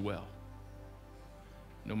it is well,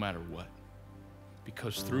 no matter what.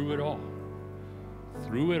 Because through it all,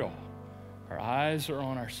 our eyes are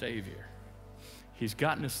on our Savior. He's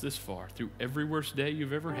gotten us this far. Through every worst day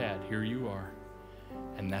you've ever had, here you are.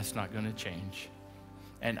 And that's not going to change.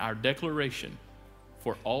 And our declaration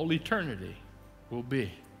for all eternity will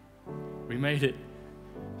be, we made it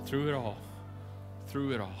through it all.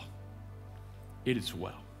 It is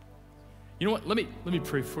well. You know what? Let me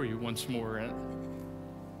pray for you once more.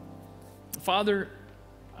 Father,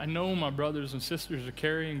 I know my brothers and sisters are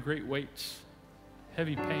carrying great weights,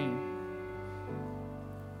 heavy pain.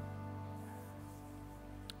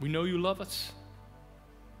 We know you love us.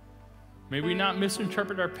 May we not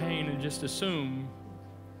misinterpret our pain and just assume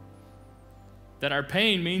that our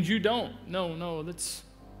pain means you don't. No,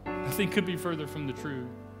 nothing could be further from the truth.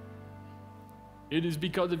 It is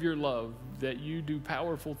because of your love that you do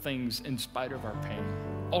powerful things in spite of our pain.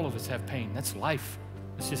 All of us have pain. That's life.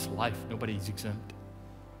 It's just life. Nobody's exempt.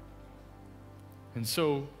 And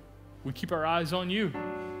so we keep our eyes on you,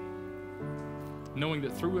 knowing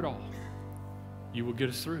that through it all, you will get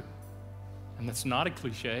us through. And that's not a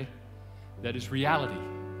cliche. That is reality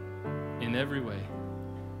in every way.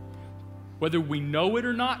 Whether we know it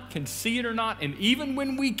or not, can see it or not, and even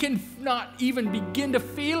when we can not even begin to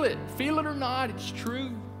feel it or not, it's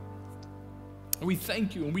true. And we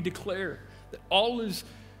thank you and we declare that all is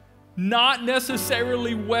not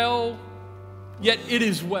necessarily well, yet it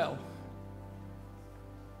is well.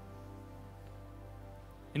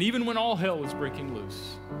 And even when all hell is breaking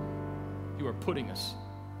loose, you are putting us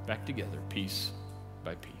back together, piece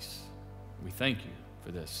by piece. We thank you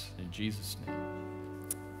for this in Jesus' name.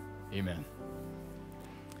 Amen.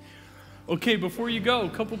 Okay, before you go, a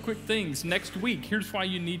couple quick things. Next week, here's why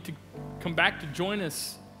you need to come back to join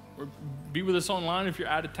us or be with us online if you're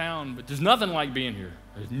out of town. But there's nothing like being here.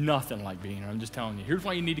 There's nothing like being here. I'm just telling you. Here's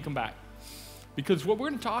why you need to come back. Because what we're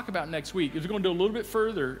going to talk about next week is we're going to do a little bit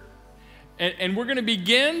further. And we're going to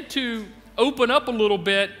begin to open up a little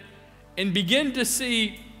bit and begin to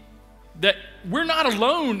see that we're not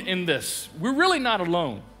alone in this. We're really not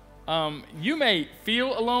alone. You may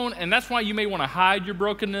feel alone, and that's why you may want to hide your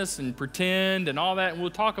brokenness and pretend and all that, and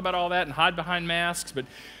we'll talk about all that and hide behind masks, but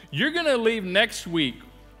you're going to leave next week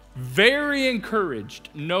very encouraged,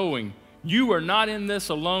 knowing you are not in this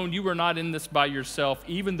alone. You are not in this by yourself,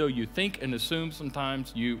 even though you think and assume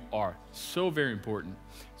sometimes you are. So very important.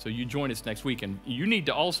 So you join us next week, and you need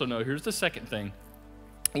to also know, here's the second thing.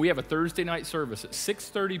 We have a Thursday night service at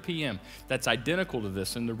 6:30 p.m. that's identical to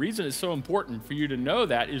this. And the reason it's so important for you to know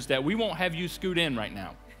that is that we won't have you scoot in right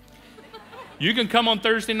now. You can come on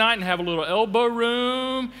Thursday night and have a little elbow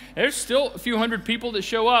room. There's still a few hundred people that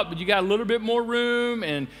show up, but you got a little bit more room,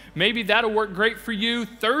 and maybe that'll work great for you.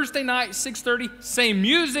 Thursday night, 6:30, same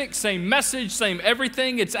music, same message, same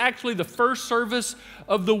everything. It's actually the first service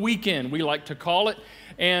of the weekend, we like to call it.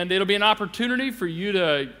 And it'll be an opportunity for you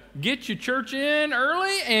to get your church in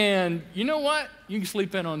early, and you know what? You can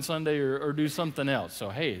sleep in on Sunday or do something else. So,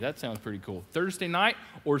 hey, that sounds pretty cool. Thursday night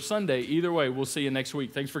or Sunday, either way, we'll see you next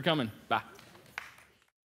week. Thanks for coming. Bye.